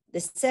 the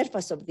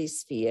surface of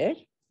this sphere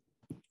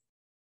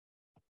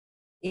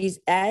is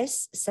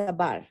S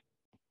sub R.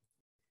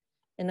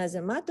 And as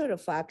a matter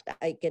of fact,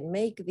 I can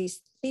make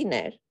this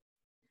thinner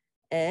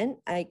and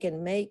I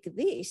can make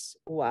this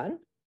one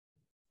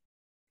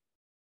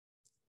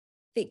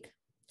thick.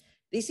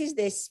 This is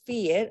the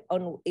sphere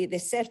on the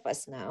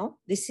surface now.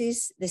 This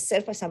is the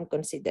surface I'm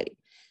considering.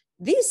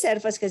 This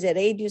surface has a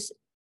radius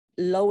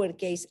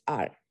lowercase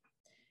r.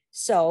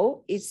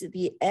 So it's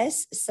the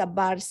S sub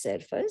R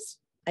surface.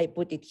 I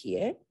put it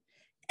here.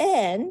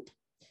 And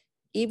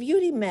if you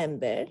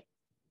remember,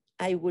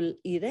 I will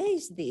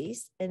erase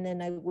this and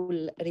then I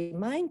will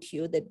remind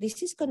you that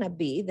this is gonna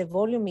be the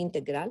volume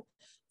integral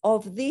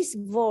of this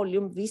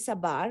volume V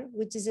sub R,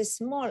 which is a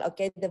small,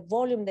 okay, the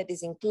volume that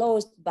is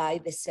enclosed by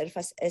the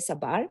surface S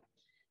sub R,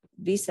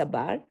 V sub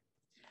R,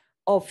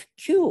 of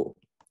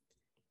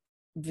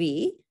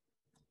QV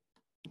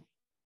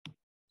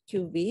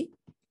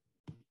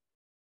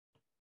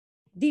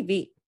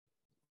dV.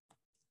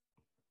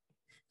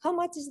 How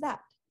much is that?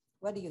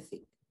 What do you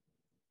think?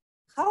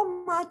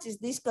 How much is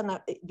this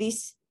gonna,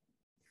 this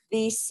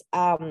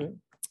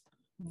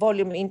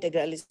volume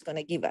integral is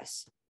gonna give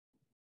us?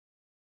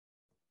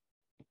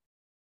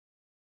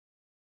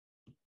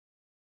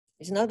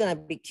 It's not gonna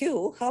be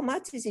Q. How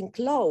much is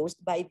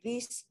enclosed by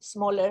this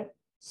smaller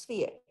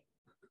sphere?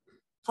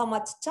 how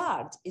much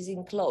charge is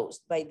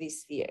enclosed by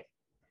this sphere.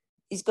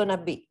 It's gonna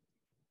be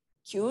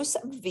Q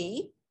sub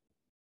V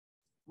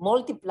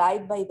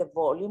multiplied by the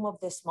volume of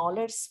the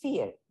smaller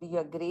sphere. Do you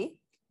agree?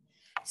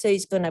 So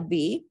it's gonna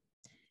be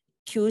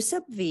Q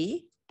sub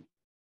V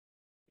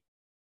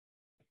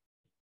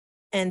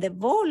and the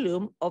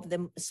volume of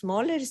the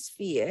smaller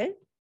sphere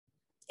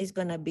is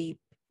gonna be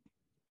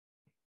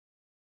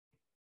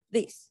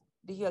this.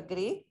 Do you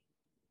agree?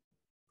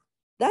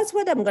 That's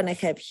what I'm gonna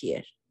have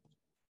here.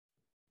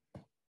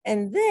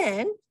 And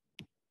then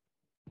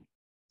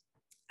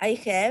I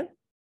have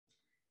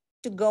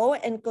to go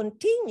and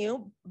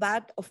continue,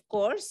 but of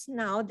course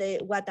now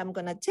what I'm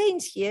gonna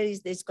change here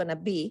is there's gonna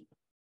be,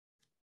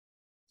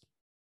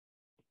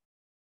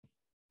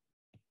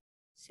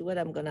 see what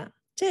I'm gonna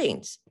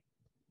change.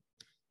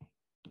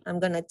 I'm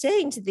gonna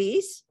change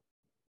this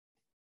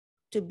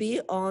to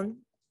be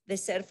on the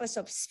surface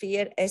of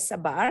sphere S a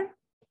bar.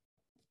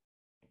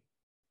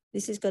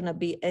 This is gonna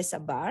be S a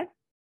bar.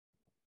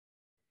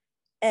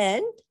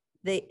 And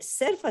the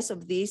surface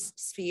of this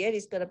sphere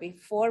is gonna be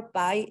 4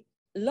 pi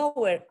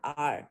lowercase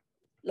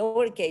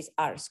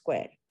r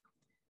squared.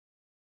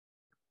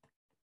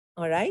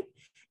 All right.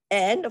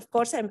 And of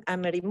course,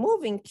 I'm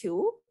removing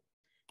Q,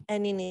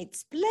 and in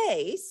its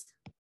place,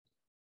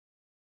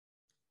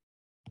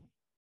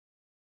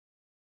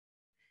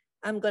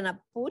 I'm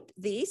gonna put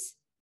this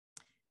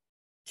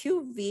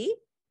QV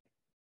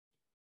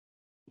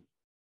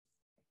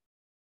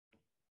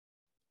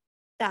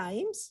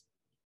times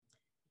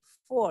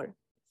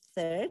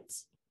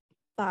 4/3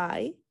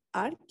 pi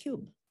r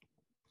cubed,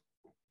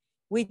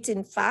 which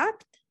in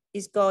fact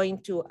is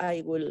going to,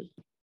 I will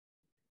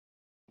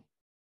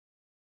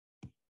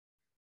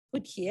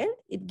put here,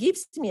 it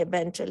gives me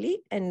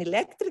eventually an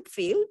electric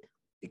field,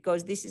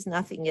 because this is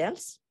nothing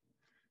else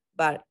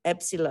but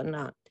epsilon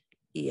naught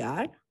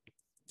ER,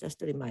 just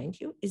to remind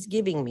you, is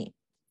giving me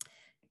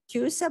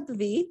Q sub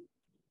V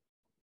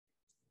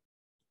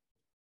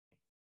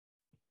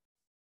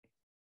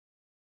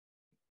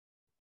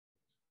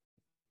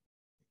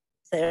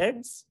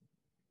thirds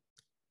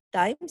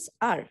times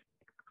R.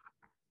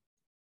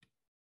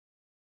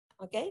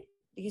 Okay,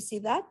 do you see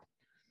that?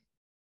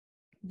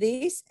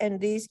 This and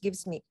this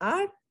gives me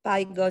R,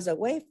 pi goes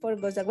away, 4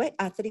 goes away,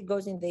 3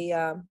 goes in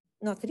the,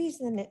 no, 3 is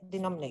in the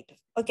denominator.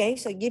 Okay,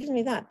 so it gives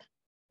me that.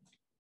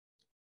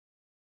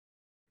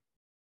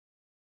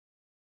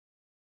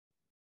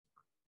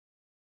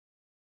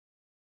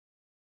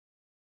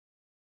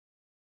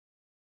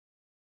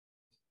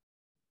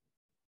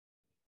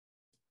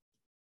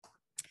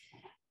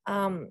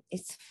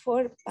 It's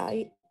 4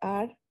 pi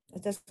R.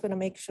 I'm just gonna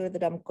make sure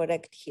that I'm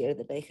correct here,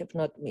 that I have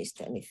not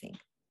missed anything.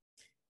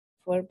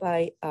 4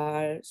 pi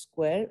R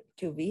square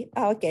QV.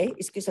 Okay,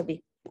 it's Q sub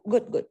V.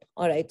 Good, good.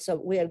 All right, so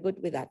we are good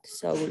with that.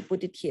 So we'll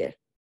put it here.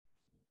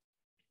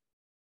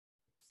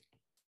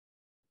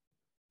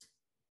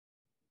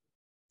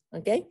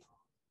 Okay.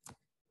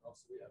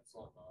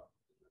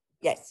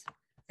 Yes,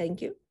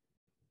 thank you.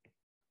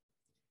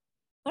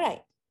 All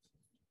right.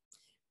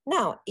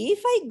 Now,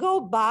 if I go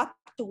back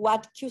to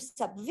what Q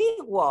sub V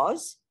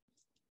was,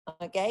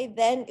 okay,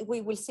 then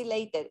we will see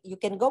later. You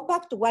can go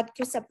back to what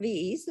Q sub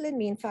V is. Let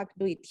me in fact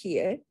do it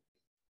here.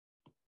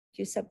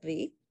 Q sub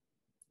V.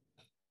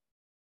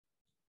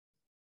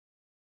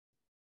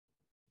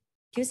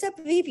 Q sub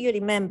V, if you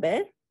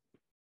remember,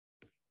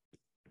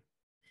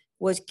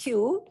 was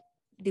Q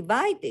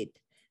divided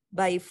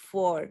by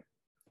 4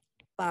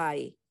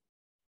 pi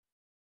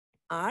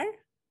R,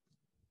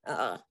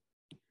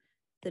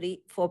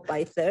 4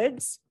 pi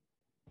thirds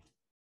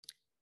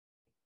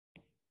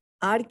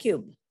R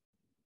cubed.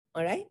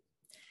 All right.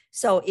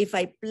 So if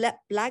I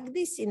plug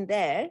this in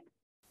there,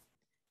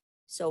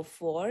 so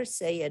 4,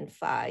 say, and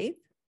 5,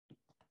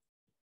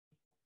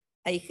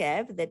 I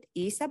have that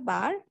E sub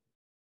bar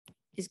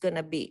is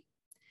gonna be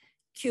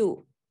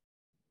Q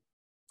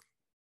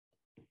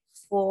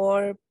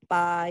 4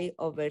 pi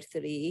over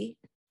 3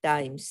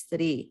 times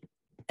 3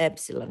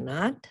 epsilon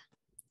naught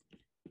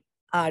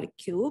R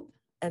cubed,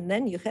 and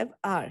then you have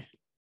R.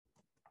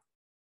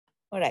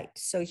 All right,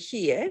 so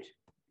here,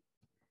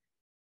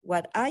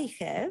 what I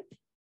have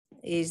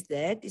is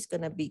that it's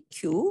gonna be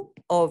Q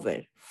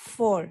over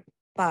 4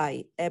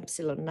 pi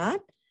epsilon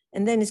naught,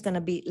 and then it's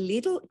gonna be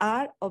little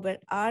r over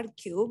R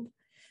cubed,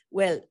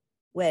 well,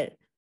 where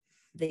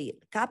the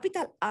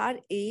capital R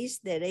is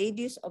the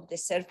radius of the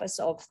surface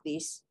of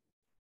this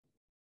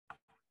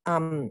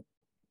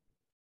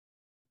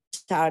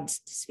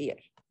charged sphere.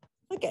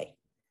 Okay,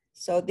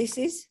 so this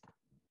is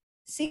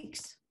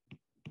 6.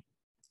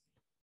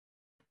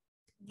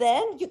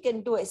 Then you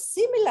can do a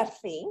similar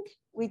thing,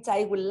 which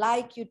I would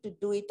like you to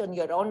do it on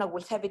your own. I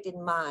will have it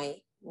in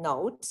my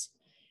notes,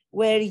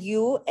 where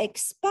you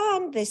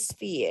expand the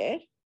sphere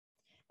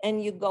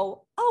and you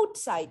go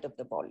outside of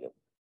the volume.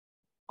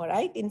 All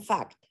right, in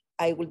fact,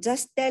 I will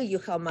just tell you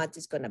how much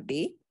it's gonna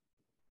be.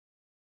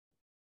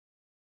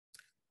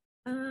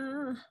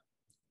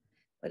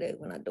 What I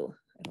wanna do?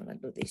 I wanna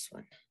do this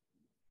one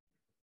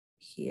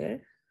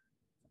here.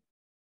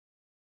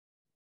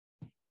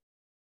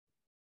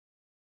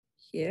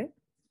 Here.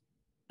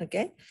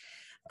 okay?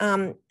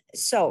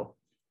 So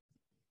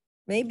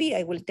maybe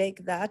I will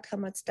take that. How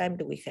much time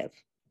do we have?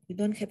 We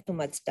don't have too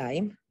much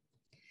time.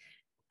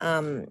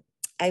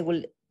 I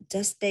will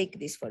just take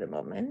this for a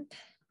moment.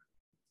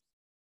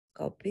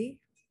 Copy.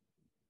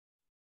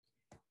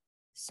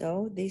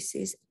 So this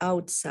is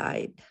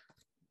outside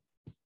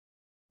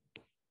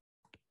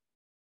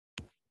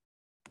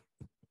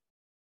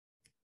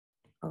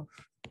of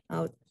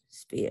out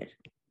sphere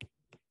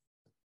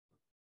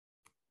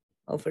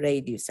of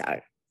radius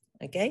r,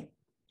 okay?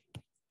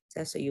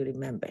 Just so you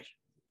remember.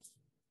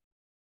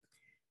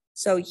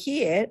 So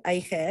here I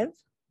have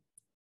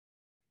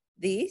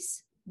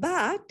this,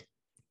 but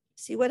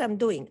see what I'm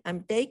doing?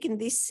 I'm taking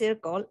this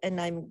circle and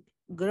I'm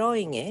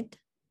growing it.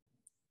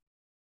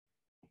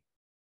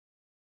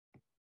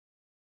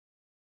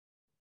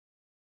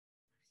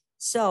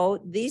 So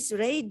this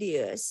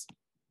radius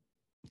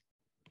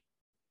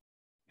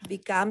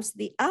becomes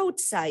the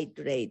outside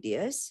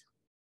radius,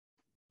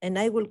 and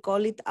I will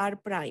call it r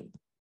prime,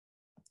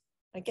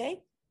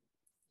 okay?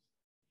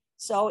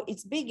 So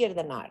it's bigger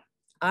than r.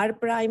 R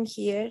prime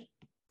here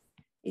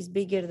is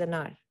bigger than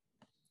r.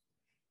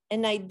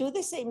 And I do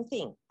the same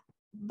thing.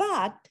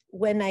 But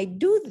when I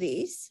do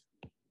this,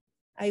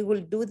 I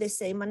will do the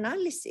same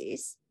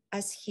analysis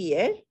as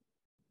here.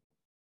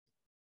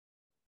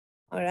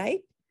 All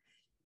right.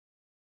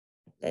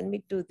 Let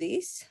me do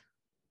this.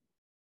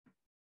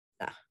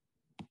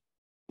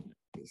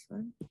 This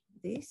one,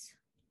 this.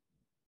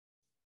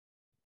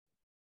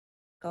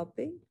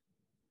 Copy.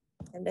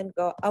 And then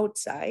go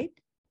outside.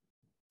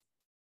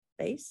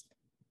 Paste.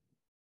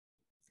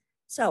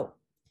 So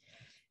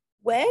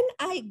when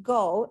I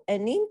go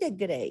and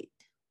integrate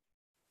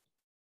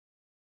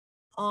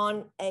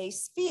on a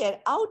sphere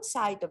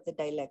outside of the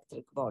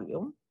dielectric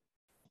volume,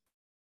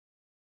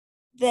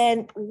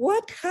 then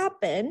what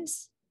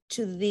happens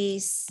to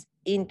this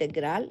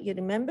integral? You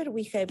remember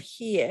we have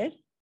here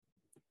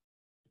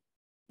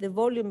the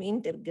volume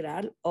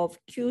integral of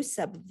Q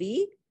sub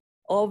V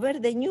over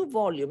the new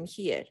volume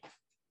here,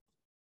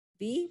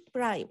 V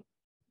prime.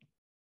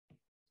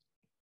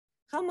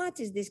 How much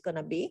is this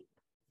gonna be?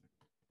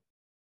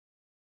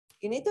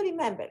 You need to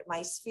remember,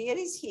 my sphere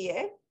is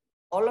here,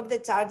 all of the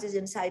charges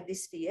inside the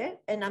sphere,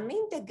 and I'm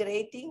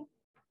integrating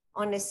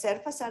on a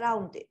surface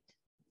around it.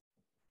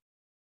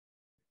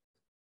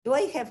 Do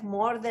I have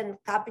more than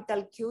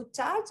capital Q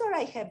charge, or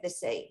I have the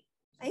same?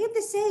 I have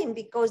the same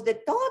because the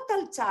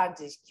total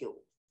charge is Q.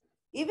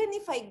 Even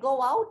if I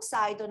go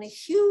outside on a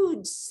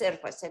huge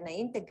surface and I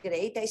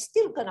integrate, I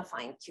still gonna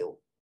find Q.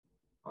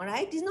 All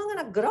right, it's not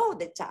gonna grow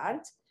the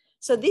charge.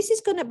 So this is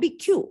gonna be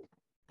Q.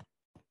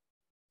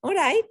 All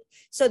right,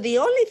 so the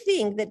only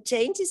thing that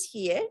changes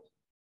here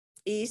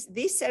is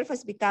this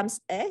surface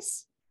becomes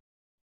S.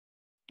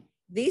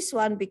 This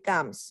one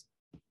becomes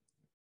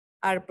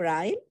R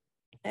prime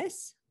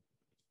S.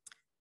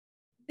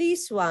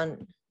 This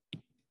one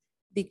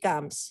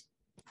becomes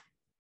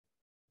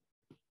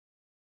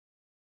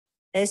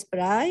S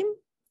prime,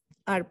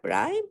 R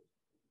prime,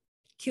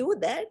 Q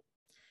there.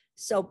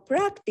 So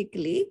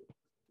practically,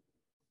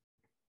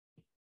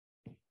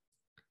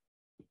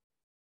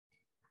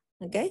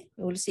 okay,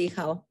 we'll see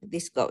how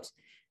this goes.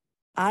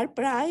 R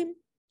prime,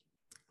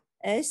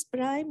 S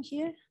prime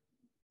here.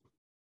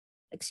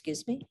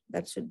 Excuse me,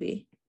 that should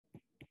be.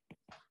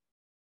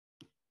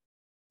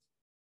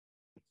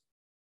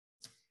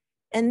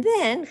 And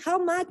then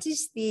how much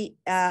is the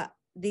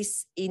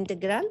this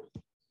integral?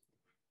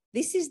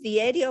 This is the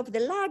area of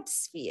the large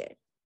sphere,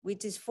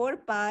 which is 4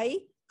 pi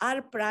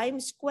r prime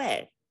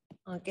square.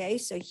 Okay,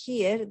 so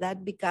here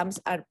that becomes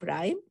r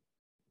prime.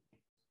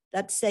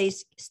 That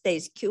stays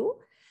Q.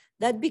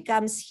 That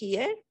becomes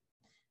here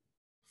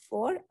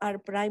 4 r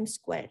prime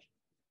square.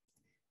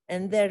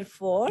 And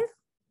therefore,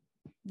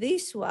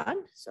 this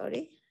one,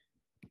 sorry,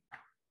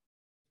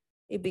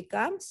 it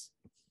becomes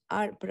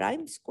r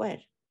prime square,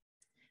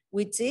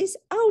 which is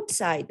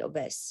outside of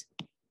S.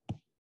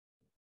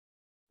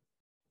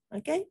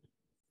 Okay,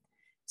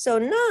 so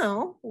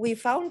now we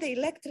found the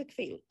electric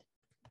field.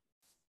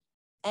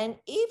 And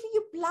if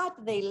you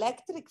plot the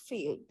electric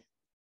field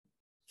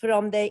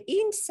from the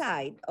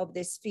inside of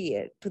the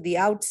sphere to the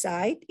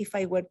outside, if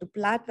I were to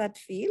plot that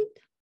field,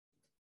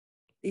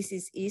 this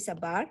is E sub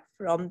r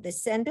from the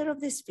center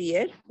of the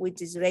sphere, which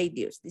is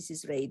radius, this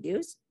is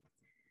radius,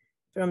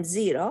 from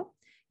 0,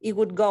 it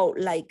would go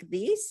like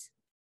this,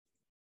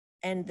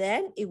 and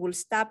then it will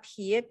stop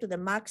here to the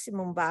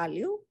maximum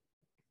value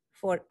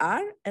for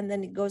R, and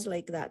then it goes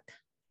like that.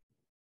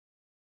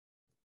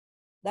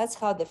 That's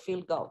how the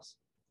field goes.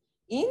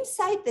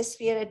 Inside the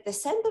sphere, at the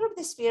center of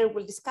the sphere,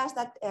 we'll discuss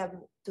that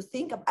to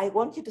think of, I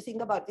want you to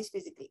think about this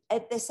physically.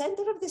 At the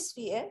center of the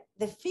sphere,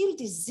 the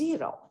field is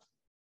 0.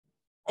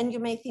 And you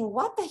may think,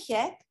 what the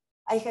heck?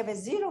 I have a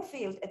 0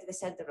 field at the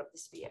center of the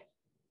sphere.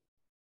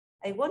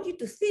 I want you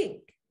to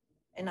think,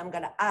 and I'm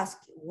gonna ask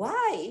you,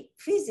 why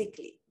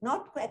physically,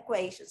 not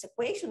equations.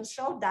 Equations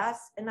showed us,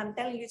 and I'm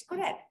telling you it's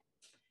correct.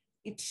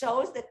 It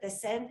shows that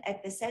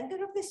at the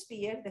center of the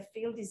sphere, the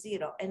field is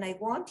 0. And I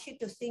want you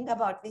to think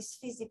about this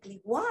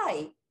physically,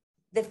 why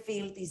the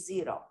field is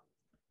 0.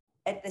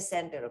 at the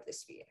center of the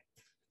sphere.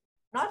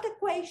 Not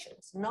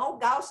equations, no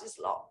Gauss's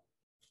law,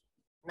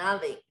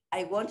 nothing.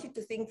 I want you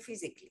to think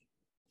physically.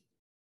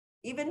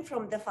 Even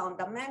from the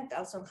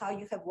fundamentals on how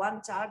you have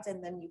one charge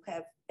and then you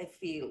have a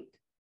field,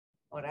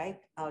 all right,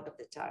 out of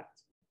the charge.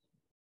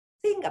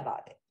 Think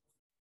about it.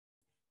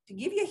 To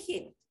give you a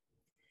hint,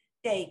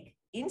 take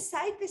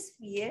inside the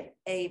sphere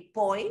a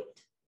point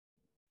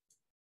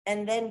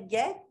and then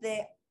get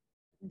the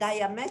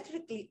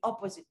diametrically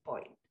opposite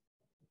point.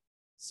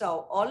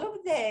 So all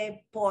of the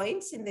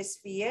points in the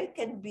sphere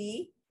can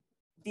be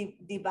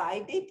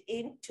divided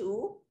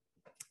into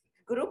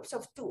groups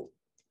of 2,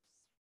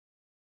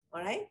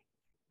 all right?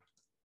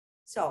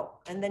 So,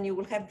 and then you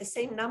will have the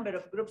same number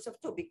of groups of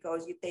 2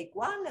 because you take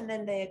one and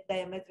then they're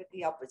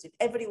diametrically opposite.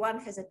 Everyone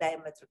has a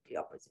diametrically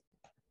opposite.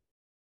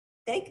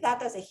 Take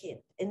that as a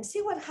hint and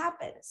see what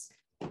happens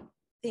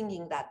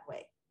thinking that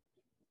way.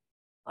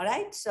 All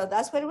right, so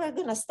that's where we're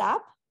gonna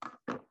stop.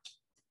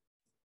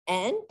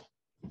 And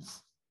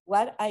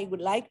what I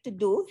would like to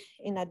do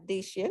in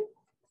addition,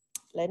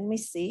 let me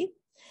see.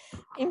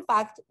 In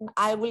fact,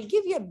 I will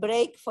give you a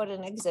break for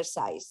an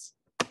exercise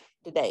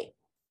today.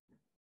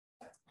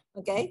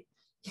 Okay,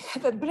 you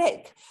have a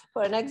break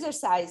for an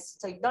exercise.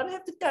 So you don't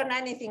have to turn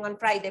anything on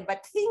Friday,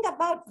 but think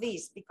about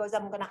this because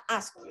I'm gonna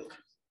ask you.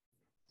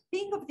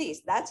 Think of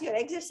this, that's your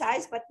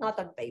exercise, but not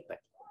on paper.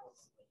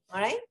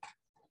 All right?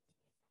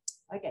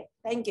 Okay,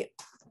 thank you.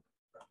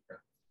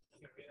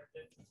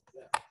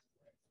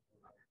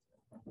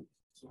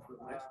 So for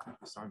the next week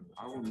assignment,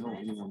 I don't know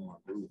anyone in my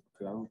group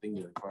because I don't think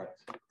they're in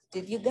class.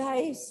 Did you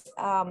guys,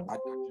 I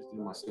just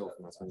do myself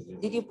and I send it in.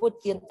 did you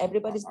put in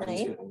everybody's I just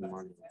name? get only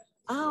mine.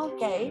 Ah,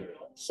 okay.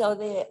 So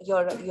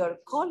your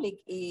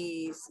colleague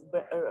is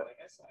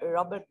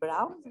Robert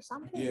Brown or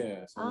something?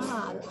 Yeah.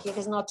 Ah, he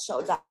has not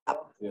showed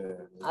up.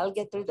 Yeah. I'll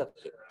get rid of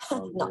him.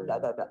 Oh, No.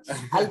 yeah.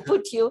 I'll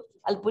put you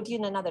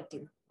in another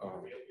team.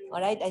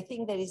 All right. I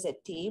think there is a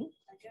team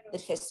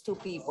that has 2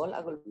 people.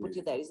 I will put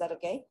you there. Is that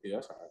okay?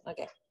 Yeah.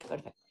 Okay,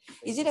 perfect.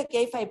 Is it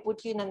okay if I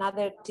put you in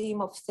another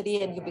team of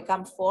 3 and you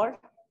become 4?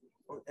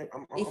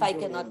 If I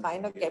cannot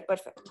find, okay,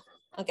 perfect.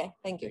 Okay,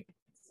 thank you.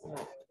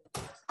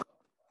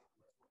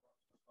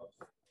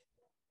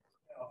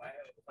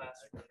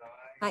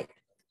 Hi.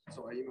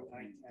 So I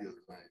emailed you the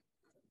other night.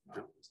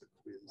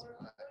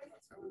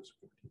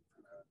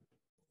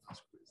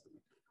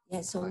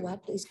 Yeah, so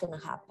what is going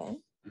to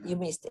happen? You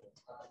missed it.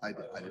 I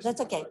did.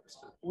 That's okay.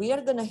 We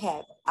are going to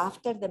have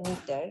after the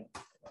meter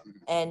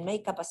and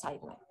makeup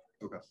assignment.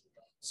 Okay.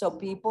 So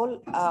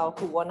people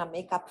who want to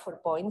make up for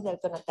points, they're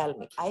going to tell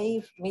me,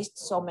 I've missed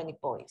so many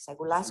points. I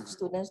will ask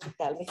students to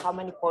tell me how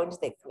many points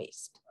they've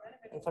missed.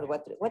 And for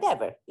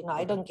whatever,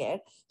 I don't care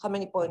how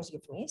many points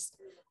you've missed.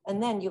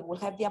 And then you will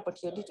have the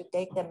opportunity to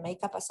take the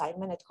makeup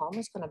assignment at home.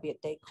 It's going to be a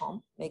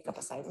take-home makeup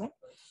assignment.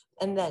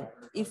 And then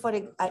if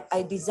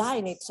I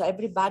design it so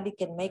everybody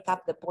can make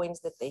up the points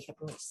that they have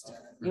missed.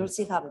 You'll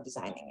see how I'm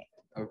designing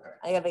it. Okay.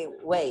 I have a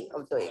way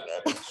of doing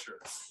it.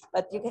 Sure.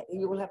 But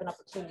you will have an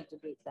opportunity to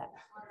do it then.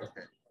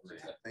 Okay.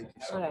 Thank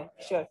you. All right,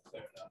 sure.